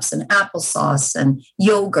fruit cups and applesauce and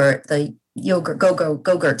yogurt, the yogurt,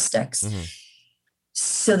 Go-Gurt sticks. Mm-hmm.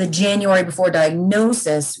 So the January before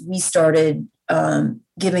diagnosis, we started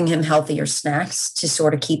giving him healthier snacks to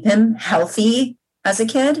sort of keep him healthy as a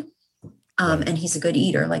kid. And he's a good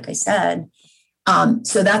eater, like I said.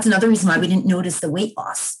 So that's another reason why we didn't notice the weight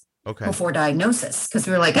loss before diagnosis, because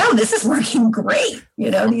we were like, oh, this is working great.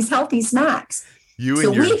 These healthy snacks.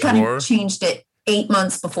 So we kind of changed it 8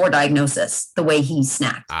 months before diagnosis, the way he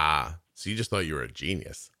snacked. So you just thought you were a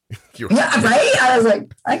genius. Yeah, right? I was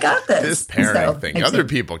like, I got this. This parenting thing. Other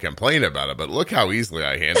people complain about it, but look how easily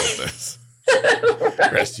I handled this. The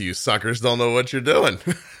rest of you suckers don't know what you're doing.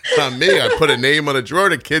 Not me. I put a name on a drawer.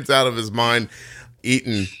 The kid's out of his mind,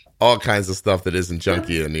 eating all kinds of stuff that isn't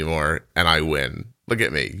junky anymore, and I win. Look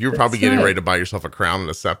at me. You're probably getting ready to buy yourself a crown and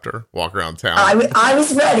a scepter, walk around town. I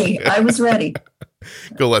was ready. I was ready.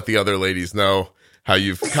 Go let the other ladies know how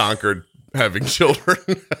you've conquered having children.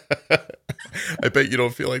 I bet you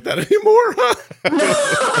don't feel like that anymore.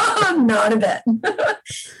 No, not a bit.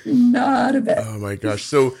 Not a bit. Oh my gosh.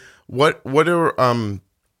 So what are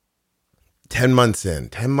 10 months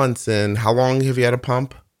in, how long have you had a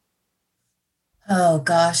pump? Oh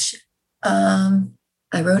gosh.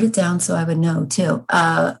 I wrote it down so I would know too.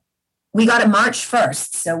 We got it March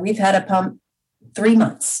 1st. So we've had a pump 3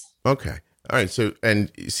 months. Okay. All right. So,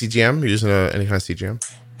 and CGM, you're using any kind of CGM?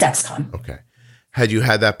 Dexcom. Okay. Had you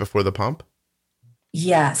had that before the pump?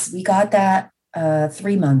 Yes, we got that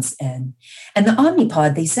 3 months in. And the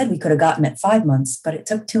Omnipod, they said we could have gotten it 5 months, but it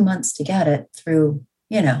took 2 months to get it through,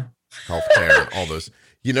 healthcare and all those.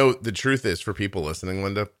 The truth is, for people listening,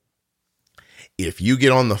 Linda, if you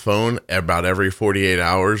get on the phone about every 48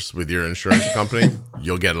 hours with your insurance company,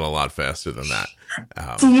 you'll get it a lot faster than that.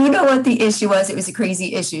 Do you know what the issue was? It was a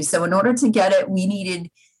crazy issue. So in order to get it, we needed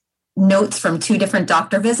notes from 2 different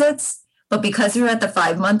doctor visits. But because we were at the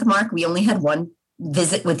 5-month mark, we only had 1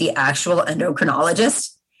 visit with the actual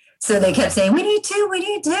endocrinologist. So they kept saying, we need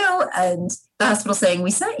 2. And the hospital saying,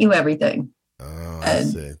 we sent you everything. Oh, I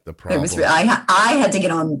see. The problem. I had to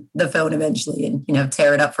get on the phone eventually and,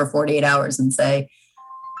 tear it up for 48 hours and say,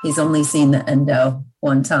 he's only seen the endo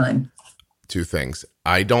 1 time. 2 things.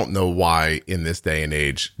 I don't know why in this day and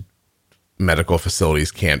age, medical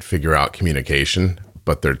facilities can't figure out communication,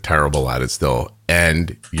 but they're terrible at it still.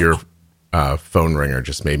 And your phone ringer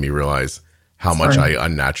just made me realize how much I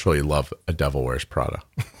unnaturally love A Devil Wears Prada.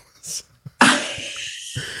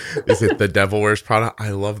 Is it The Devil Wears Prada? I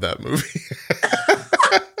love that movie.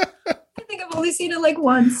 I think I've only seen it like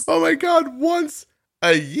once. Oh my God, once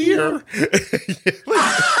a year.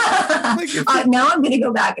 Now I'm going to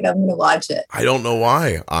go back and I'm going to watch it. I don't know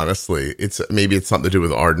why, honestly. Maybe it's something to do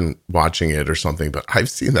with Arden watching it or something, but I've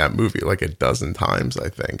seen that movie like a dozen times, I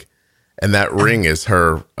think. And that ring is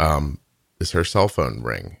her cell phone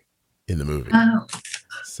ring in the movie. Oh.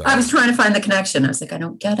 So. I was trying to find the connection. I was like, I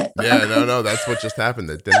don't get it. Yeah, no, that's what just happened.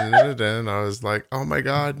 And I was like, oh my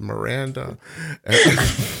God, Miranda.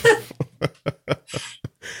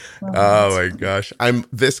 Oh my gosh. I'm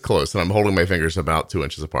this close, and I'm holding my fingers about 2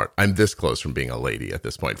 inches apart. I'm this close from being a lady at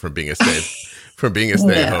this point, from being a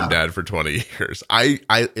stay-at-home dad for 20 years.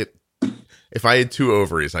 If I had 2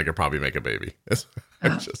 ovaries, I could probably make a baby.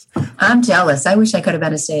 I'm jealous. I wish I could have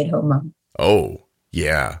been a stay-at-home mom. Oh,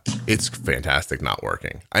 yeah. It's fantastic not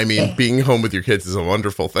working. I mean, being home with your kids is a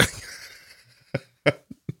wonderful thing.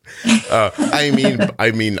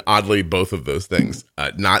 I mean, oddly, both of those things.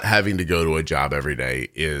 Not having to go to a job every day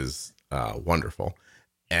is wonderful.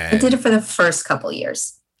 And I did it for the first couple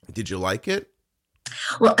years. Did you like it?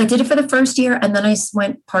 Well, I did it for the first year, and then I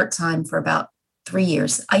went part-time for about 3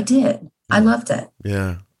 years. I did. I loved it.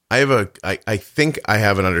 Yeah. I think I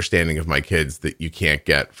have an understanding of my kids that you can't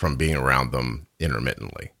get from being around them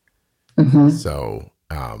intermittently. Mm-hmm. So,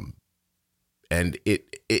 and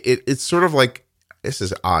it's sort of like, this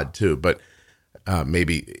is odd too, but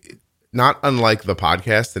maybe not unlike the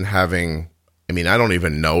podcast and having, I mean, I don't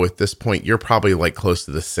even know at this point, you're probably like close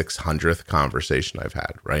to the 600th conversation I've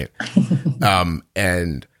had, right?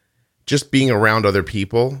 And just being around other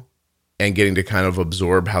people and getting to kind of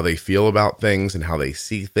absorb how they feel about things and how they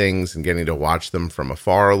see things and getting to watch them from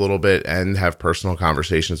afar a little bit and have personal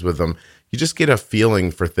conversations with them. You just get a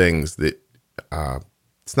feeling for things that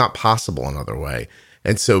it's not possible another way.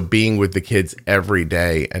 And so being with the kids every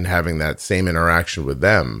day and having that same interaction with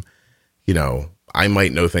them, you know, I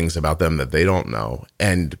might know things about them that they don't know.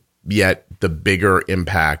 And yet the bigger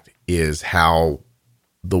impact is how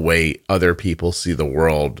the way other people see the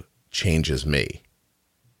world changes me.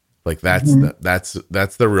 Like that's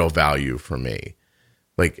that's the real value for me.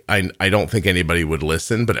 Like I don't think anybody would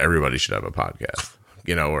listen, but everybody should have a podcast,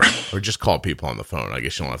 you know, or just call people on the phone. I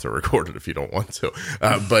guess you don't have to record it if you don't want to.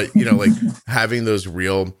 But you know, like having those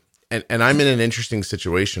real, and I'm in an interesting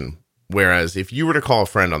situation. Whereas if you were to call a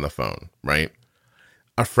friend on the phone, right,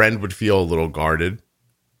 a friend would feel a little guarded.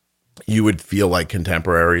 You would feel like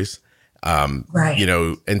contemporaries, right? You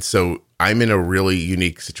know, and so I'm in a really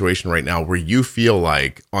unique situation right now where you feel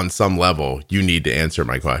like on some level you need to answer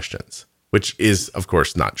my questions, which is of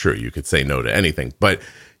course not true. You could say no to anything, but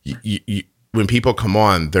when people come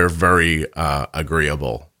on, they're very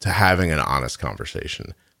agreeable to having an honest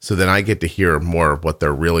conversation. So then I get to hear more of what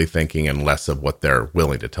they're really thinking and less of what they're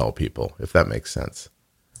willing to tell people, if that makes sense.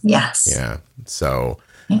 Yes. Yeah. So,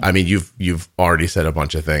 I mean, you've already said a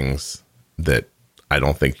bunch of things that I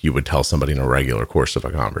don't think you would tell somebody in a regular course of a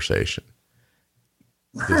conversation.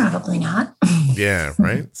 Probably not. Yeah.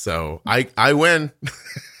 Right. So I win.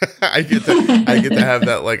 I get to have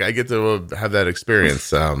that, like, I get to have that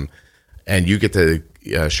experience. And you get to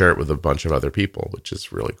share it with a bunch of other people, which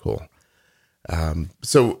is really cool.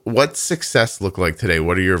 So what's success look like today?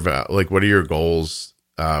 What are your goals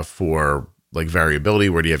for like variability?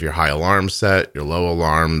 Where do you have your high alarms set, your low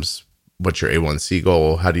alarms? What's your A1C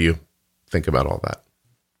goal? How do you think about all that?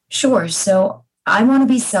 Sure. So I want to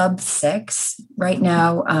be sub 6 right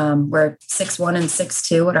now. We're 6'1" and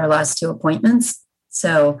 6'2" at our last 2 appointments.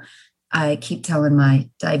 So I keep telling my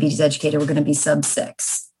diabetes educator we're going to be sub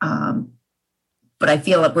 6. But I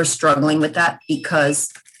feel like we're struggling with that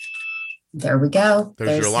because there we go.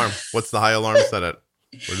 There's your alarm. What's the high alarm set at?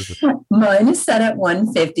 What is it? Mine is set at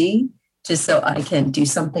 150, just so I can do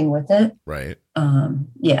something with it. Right.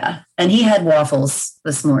 Yeah. And he had waffles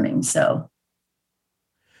this morning. So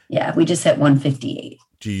yeah, we just hit 158.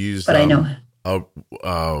 Do you use, but I know.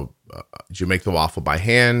 Did you make the waffle by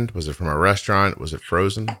hand? Was it from a restaurant? Was it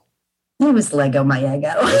frozen? It was Lego my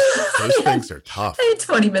Eggo. Those things are tough. I had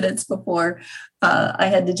 20 minutes before I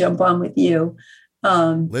had to jump on with you.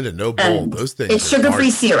 Linda, no bowl. Those things. It's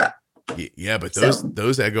sugar-free syrup. Yeah, but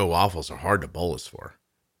those Eggo waffles are hard to bolus for.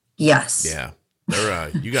 Yes. Yeah. They're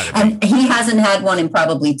you got to. And he hasn't had one in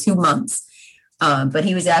probably 2 months. But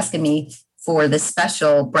he was asking me for the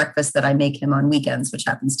special breakfast that I make him on weekends, which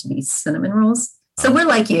happens to be cinnamon rolls. So we're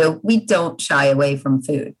like you. We don't shy away from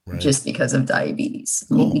food just because of diabetes.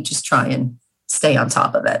 Cool. I mean, we just try and stay on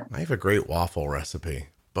top of it. I have a great waffle recipe,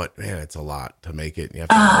 but man, it's a lot to make it.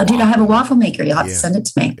 Dude, I have a waffle maker. You'll have to send it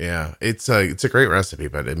to me. Yeah, it's a great recipe,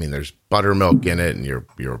 but I mean, there's buttermilk in it, and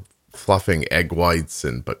you're fluffing egg whites,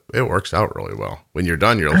 but it works out really well. When you're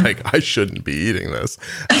done, you're like, I shouldn't be eating this.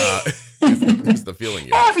 It's the feeling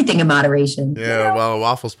you have. Everything in moderation. Yeah, well, a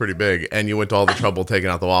waffle's pretty big, and you went to all the trouble taking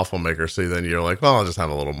out the waffle maker, so then you're like, well, I'll just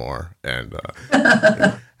have a little more. And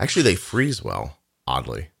actually, they freeze well,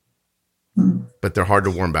 oddly. But they're hard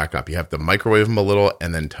to warm back up. You have to microwave them a little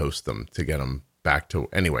and then toast them to get them back to.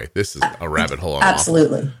 Anyway, this is a rabbit hole.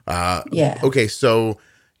 Absolutely. Yeah. Okay, so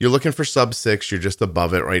you're looking for sub 6. You're just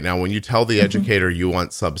above it right now. When you tell the educator you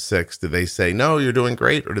want sub 6, do they say, no, you're doing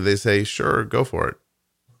great? Or do they say, sure, go for it?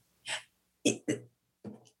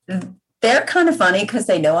 They're kind of funny because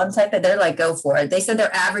they know I'm type A. They're like, go for it. They said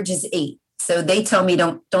their average is 8. So they tell me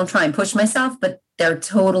don't try and push myself, but they're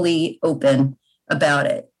totally open about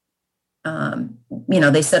it.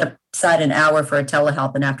 They set aside an hour for a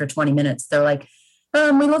telehealth, and after 20 minutes, they're like,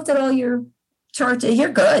 we looked at all your charts. You're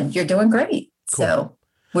good. You're doing great. Cool. So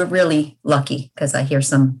we're really lucky because I hear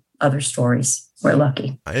some other stories. We're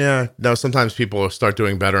lucky. Yeah. No, sometimes people start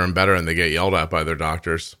doing better and better and they get yelled at by their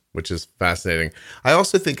doctors, which is fascinating. I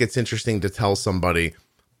also think it's interesting to tell somebody,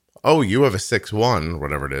 oh, you have a 6'1",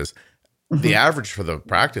 whatever it is. Mm-hmm. The average for the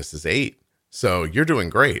practice is 8. So you're doing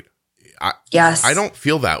great. Yes. I don't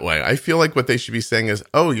feel that way. I feel like what they should be saying is,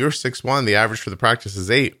 oh, you're 6'1", the average for the practice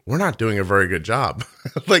is 8. We're not doing a very good job.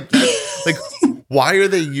 like why are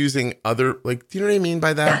they using other, like, do you know what I mean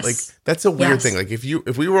by that? Yes. Like, that's a weird thing. Like, if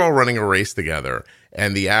we were all running a race together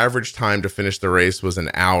and the average time to finish the race was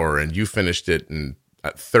an hour and you finished it in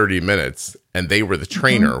 30 minutes and they were the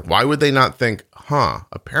trainer, why would they not think,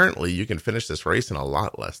 apparently you can finish this race in a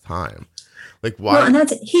lot less time? Like, why? Well,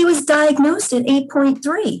 and he was diagnosed at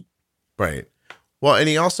 8.3. Right. Well, and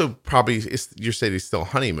he also probably you're saying he's still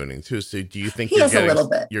honeymooning too. So do you think He is a little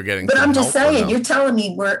bit. You're getting, but I'm just saying, no? you're telling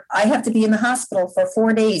me I have to be in the hospital for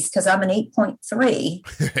 4 days because I'm an 8.3,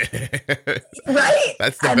 right?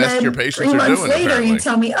 That's the best your patients are doing. 3 months later, apparently. you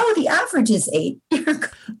tell me, oh, the average is 8.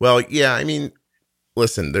 Well, yeah, I mean,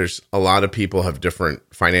 listen, there's a lot of people have different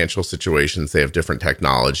financial situations. They have different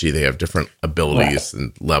technology. They have different abilities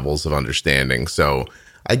and levels of understanding. So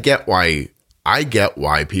I get why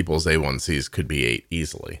people's A1Cs could be 8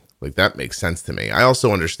 easily. Like, that makes sense to me. I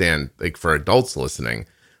also understand, like, for adults listening,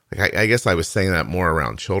 like, I guess I was saying that more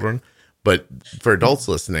around children, but for adults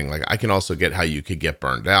listening, like, I can also get how you could get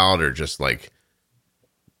burned out or just like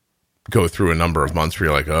go through a number of months where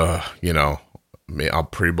you're like, I'll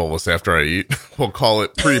pre-bolus after I eat. We'll call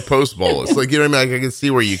it pre-post bolus. Like, you know what I mean? Like, I can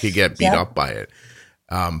see where you could get beat up by it.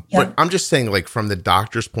 But I'm just saying, like, from the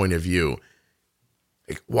doctor's point of view,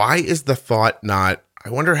 like, why is the thought not, I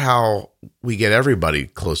wonder how we get everybody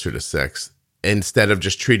closer to 6 instead of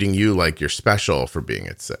just treating you like you're special for being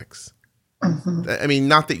at 6. Mm-hmm. I mean,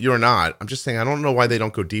 not that you're not. I'm just saying, I don't know why they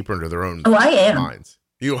don't go deeper into their own I am. minds.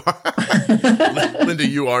 You are? Linda,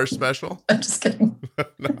 you are special? I'm just kidding.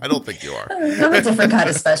 No, I don't think you are. I'm a different kind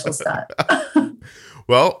of special, Scott.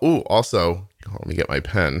 Well, also, let me get my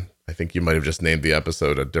pen. I think you might have just named the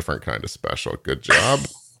episode A Different Kind of Special. Good job.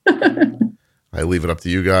 I leave it up to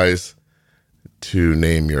you guys to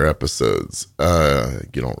name your episodes.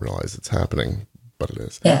 You don't realize it's happening, but it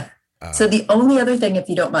is. Yeah. So the only other thing, if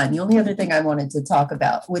you don't mind, the only other thing I wanted to talk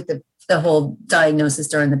about with the whole diagnosis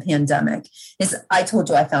during the pandemic is I told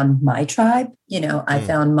you I found my tribe. I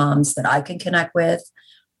found moms that I can connect with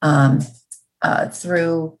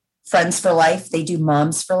through Friends for Life. They do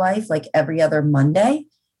Moms for Life like every other Monday.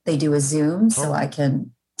 They do a Zoom so I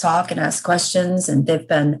can talk and ask questions, and they've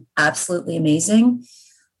been absolutely amazing.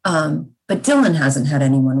 But Dylan hasn't had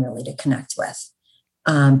anyone really to connect with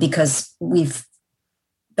because we've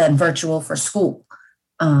been virtual for school.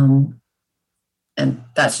 And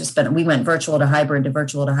that's just been, we went virtual to hybrid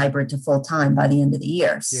to full time by the end of the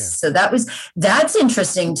year. Yeah. So that's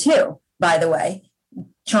interesting too, by the way,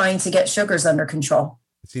 trying to get sugars under control,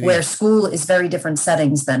 where school is very different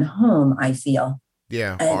settings than home, I feel.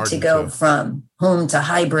 Yeah. And to go from home to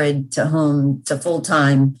hybrid to home to full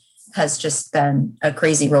time has just been a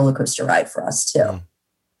crazy roller coaster ride for us too.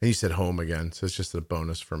 And you said home again. So it's just a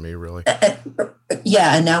bonus for me, really.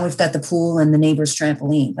 Yeah. And now we've got the pool and the neighbor's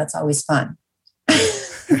trampoline. That's always fun.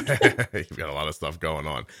 You've got a lot of stuff going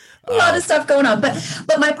on.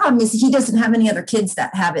 But my problem is he doesn't have any other kids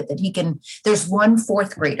that have it, that he can. There's one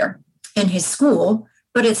 4th grader in his school,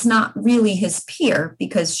 but it's not really his peer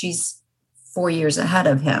because she's 4 years ahead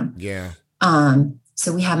of him. Yeah.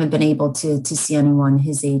 So we haven't been able to see anyone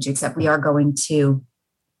his age, except we are going to,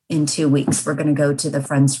 in 2 weeks, we're going to go to the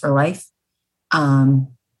Friends for Life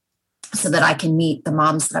so that I can meet the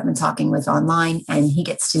moms that I've been talking with online, and he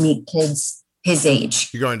gets to meet kids his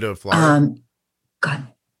age. You're going to Florida? God.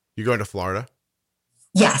 You're going to Florida?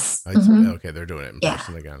 Yes. Okay, they're doing it in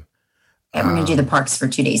person again. And we're going to do the parks for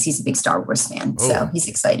 2 days. He's a big Star Wars fan, so he's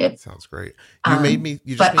excited. Sounds great. I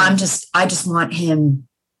just want him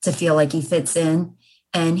to feel like he fits in,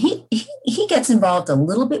 and he gets involved a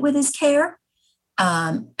little bit with his care.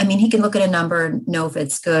 I mean, he can look at a number and know if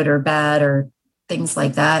it's good or bad or things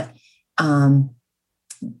like that. But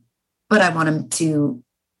I want him to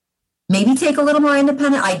maybe take a little more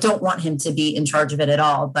independent. I don't want him to be in charge of it at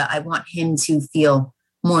all, but I want him to feel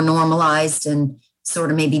more normalized and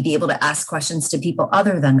sort of maybe be able to ask questions to people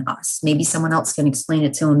other than us. Maybe someone else can explain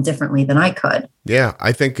it to him differently than I could. Yeah,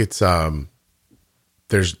 I think it's you're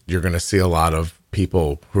going to see a lot of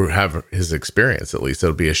people who have his experience. At least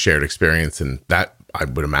it'll be a shared experience, and that I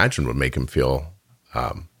would imagine would make him feel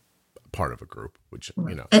part of a group, which,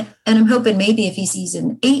 and I'm hoping maybe if he sees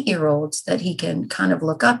an 8-year-old that he can kind of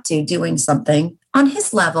look up to doing something on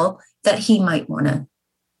his level that he might want to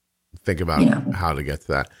think about how to get to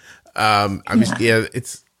that.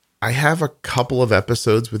 I have a couple of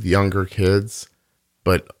episodes with younger kids,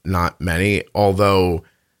 but not many, although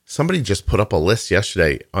somebody just put up a list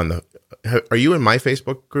yesterday are you in my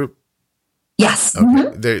Facebook group? Yes. Okay.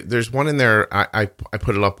 Mm-hmm. There's one in there. I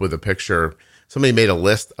put it up with a picture. Somebody made a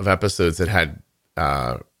list of episodes that had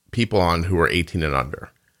people on who were 18 and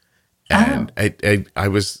under. And I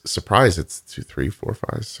was surprised. It's 2, 3, 4,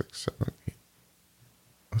 5, 6, 7, 8.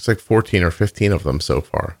 It's like 14 or 15 of them so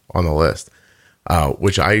far on the list,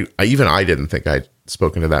 which I didn't think I'd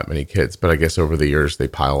spoken to that many kids, but I guess over the years they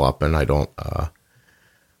pile up, and I don't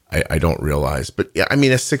I don't realize. But yeah, I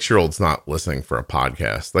mean, a 6-year-old's not listening for a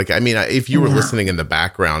podcast. Like, I mean, if you were listening in the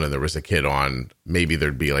background and there was a kid on, maybe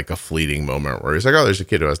there'd be like a fleeting moment where he's like, oh, there's a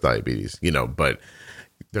kid who has diabetes, but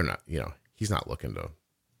they're not, he's not looking to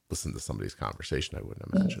listen to somebody's conversation, I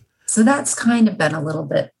wouldn't imagine. So that's kind of been a little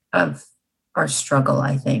bit of our struggle,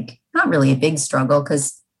 I think. Not really a big struggle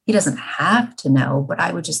because he doesn't have to know, but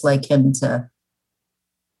I would just like him to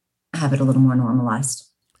have it a little more normalized.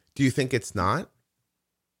 Do you think it's not?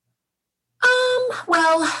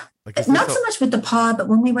 Well, like, not so much with the pod, but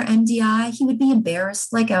when we were MDI, he would be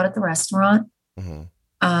embarrassed, like out at the restaurant.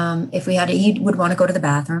 Mm-hmm. If we had to, he would want to go to the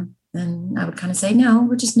bathroom. And I would kind of say, no,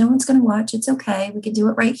 no one's going to watch. It's okay. We can do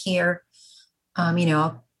it right here.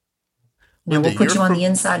 We'll put you on the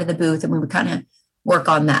inside of the booth and we would kind of work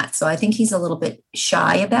on that. So I think he's a little bit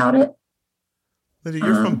shy about it. Lydia,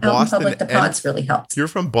 you're from Boston. Public, the pods really helped. You're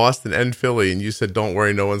from Boston and Philly, and you said, don't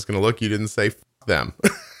worry, no one's going to look. You didn't say them.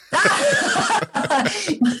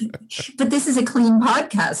 But this is a clean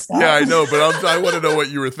podcast. Yeah, I know, but I want to know what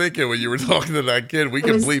you were thinking when you were talking to that kid. We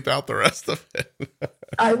can bleep out the rest of it.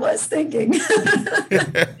 I was thinking.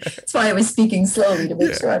 That's why I was speaking slowly to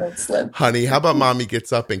make sure I don't slip. Honey, how about mommy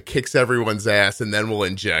gets up and kicks everyone's ass and then we'll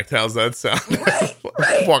inject? How's that sound?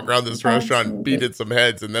 Right. Walk around this restaurant, beat in some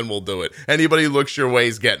heads, and then we'll do it. Anybody who looks your way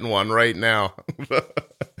is getting one right now.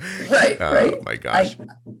 Right. Oh, my gosh.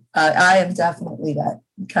 I am definitely that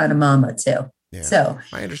kind of mama, too. Yeah, so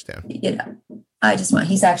I understand. I just want,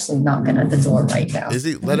 he's actually knocking at the door right now. Is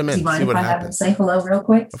he? Let him in. Do you mind see what if I happens. have him say hello real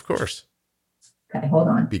quick? Of course. Okay, hold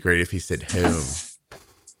on. It'd be great if he said home.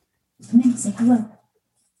 Come in, say hello.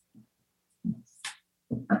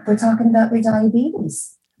 We're talking about your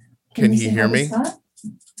diabetes. Can he hear me? Scott?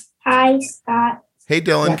 Hi, Scott. Hey,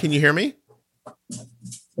 Dylan, Yeah. can you hear me?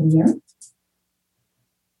 Can you hear me?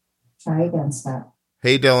 Try again, Scott.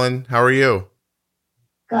 Hey, Dylan, how are you?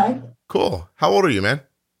 Good. Cool. How old are you, man?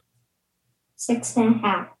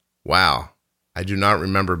 6.5. Wow. I do not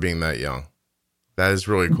remember being that young. That is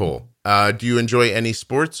really cool. Do you enjoy any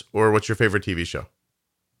sports, or what's your favorite TV show?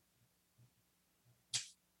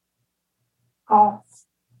 Golf.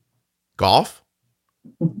 Golf?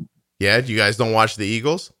 Yeah, you guys don't watch the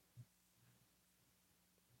Eagles?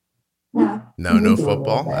 No. No You can do a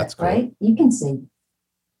football? little bit, That's cool. right? You can see.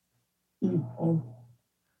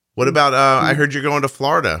 What about, I heard you're going to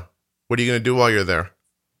Florida. What are you going to do while you're there?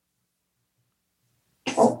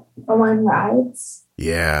 Go on rides.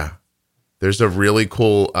 Yeah. There's a really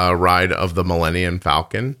cool ride of the Millennium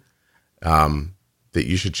Falcon that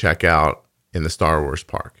you should check out in the Star Wars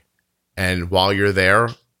park. And while you're there,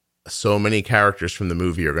 so many characters from the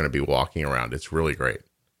movie are going to be walking around. It's really great.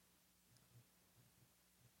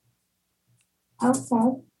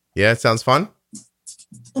 Okay. Yeah, it sounds fun?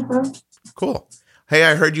 Uh-huh. Cool. Hey,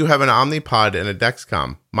 I heard you have an Omnipod and a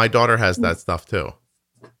Dexcom. My daughter has that stuff too.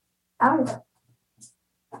 Oh,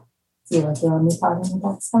 Do you like the Omnipod and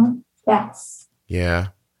that stuff? yes. Yeah,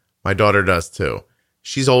 my daughter does too.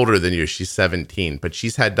 She's older than you. She's 17, but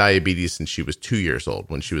she's had diabetes since she was 2 years old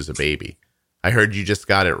when she was a baby. I heard you just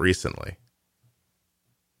got it recently.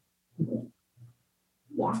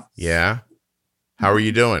 Yes. Yeah? How are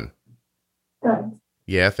you doing? Good.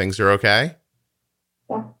 Yeah, things are okay?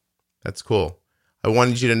 Yeah. That's cool. I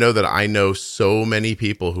wanted you to know that I know so many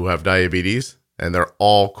people who have diabetes, and they're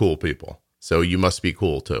all cool people. So you must be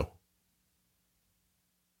cool too.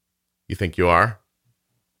 You think you are?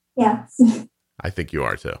 Yes. I think you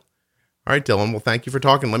are too. All right, Dylan. Well, thank you for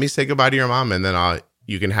talking. Let me say goodbye to your mom, and then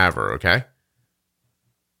you can have her, okay?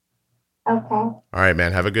 Okay. All right,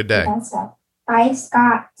 man. Have a good day. Bye,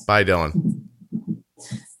 Scott. Bye, Dylan.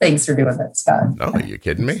 Thanks for doing that, Scott. Oh, are you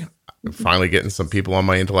kidding me? I'm finally getting some people on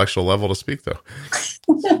my intellectual level to speak to. It's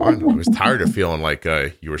fun. I was tired of feeling like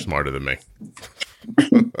you were smarter than me.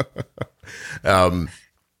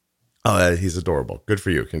 He's adorable. Good for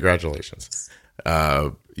you. Congratulations.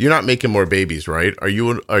 You're not making more babies, right? Are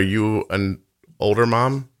you an older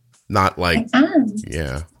mom? Not like,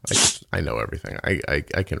 yeah. I know everything.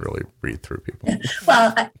 I can really read through people.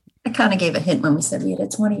 Well, I kind of gave a hint when we said we had a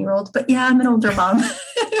 20-year-old, but yeah, I'm an older mom.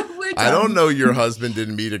 I don't know. Your husband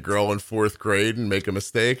didn't meet a girl in 4th grade and make a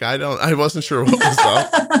mistake. I wasn't sure what was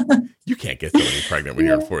up. You can't get somebody pregnant when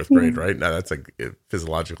you're in 4th grade, right? No, that's like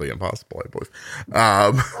physiologically impossible, I believe.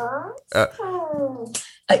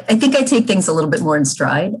 I think I take things a little bit more in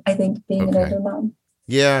stride. I think being an older mom.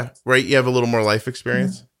 Yeah, right. You have a little more life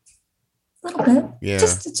experience. A little bit. Yeah,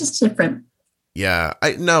 it's just different. Yeah,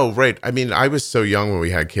 I know, right. I mean, I was so young when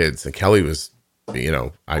we had kids, and Kelly was,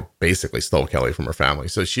 I basically stole Kelly from her family.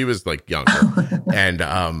 So she was like younger, and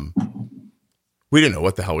we didn't know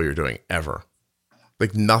what the hell we were doing ever.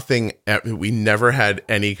 Like nothing, we never had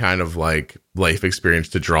any kind of like life experience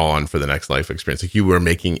to draw on for the next life experience. Like you were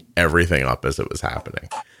making everything up as it was happening.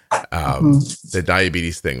 The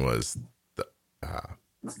diabetes thing was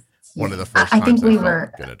one of the first I think times we felt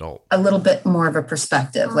were like an adult. a little bit more of a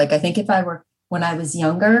perspective. Like I think if I were, when I was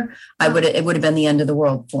younger, it would have been the end of the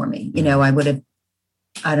world for me. You know, I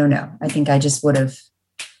don't know. I think I just would have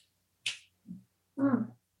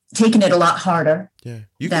taken it a lot harder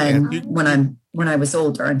than when I was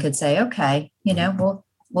older and could say, okay, you know,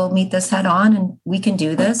 we'll meet this head on and we can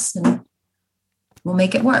do this and we'll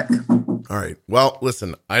make it work. All right. Well,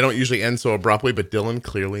 listen, I don't usually end so abruptly, but Dylan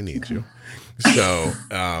clearly needs you. So,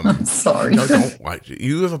 I'm sorry. No, don't.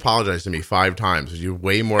 You have apologized to me 5 times. You're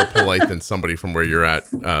way more polite than somebody from where you're at,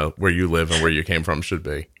 where you live and where you came from should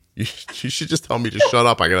be. You should just tell me to shut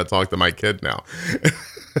up. I got to talk to my kid now.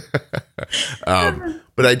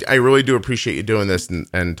 But I really do appreciate you doing this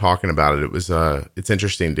and talking about it. It was, it's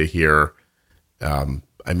interesting to hear.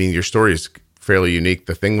 I mean, your story is fairly unique.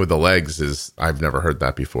 The thing with the legs is I've never heard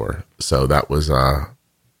that before. So that was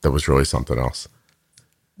really something else.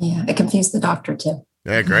 Yeah, it confused the doctor too.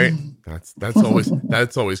 Yeah, great. That's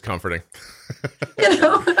always comforting. You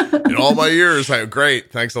know, in all my years,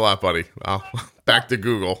 great. Thanks a lot, buddy. Back to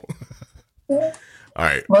Google. All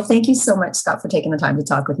right. Well, thank you so much, Scott, for taking the time to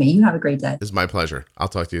talk with me. You have a great day. It's my pleasure. I'll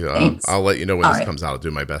talk to you. I'll let you know when this comes out. I'll do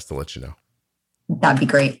my best to let you know. That'd be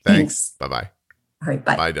great. Thanks. Bye-bye. All right.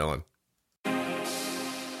 Bye. Bye, Dylan.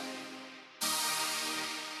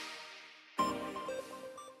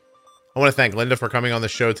 I want to thank Linda for coming on the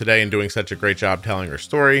show today and doing such a great job telling her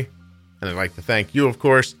story. And I'd like to thank you, of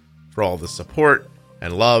course, for all the support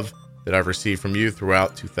and love that I've received from you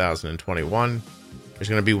throughout 2021. There's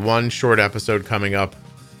going to be one short episode coming up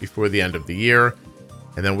before the end of the year.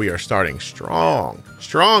 And then we are starting strong,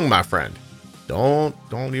 my friend. Don't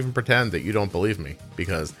even pretend that you don't believe me,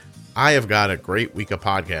 because I have got a great week of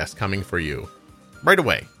podcasts coming for you right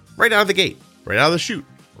away, right out of the gate, right out of the chute,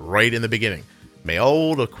 right in the beginning. May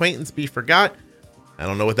old acquaintance be forgot. I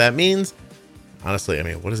don't know what that means. Honestly, I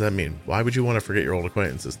mean, what does that mean? Why would you want to forget your old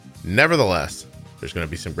acquaintances? Nevertheless, there's going to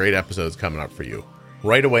be some great episodes coming up for you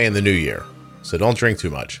right away in the new year. So don't drink too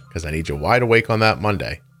much, because I need you wide awake on that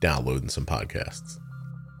Monday downloading some podcasts.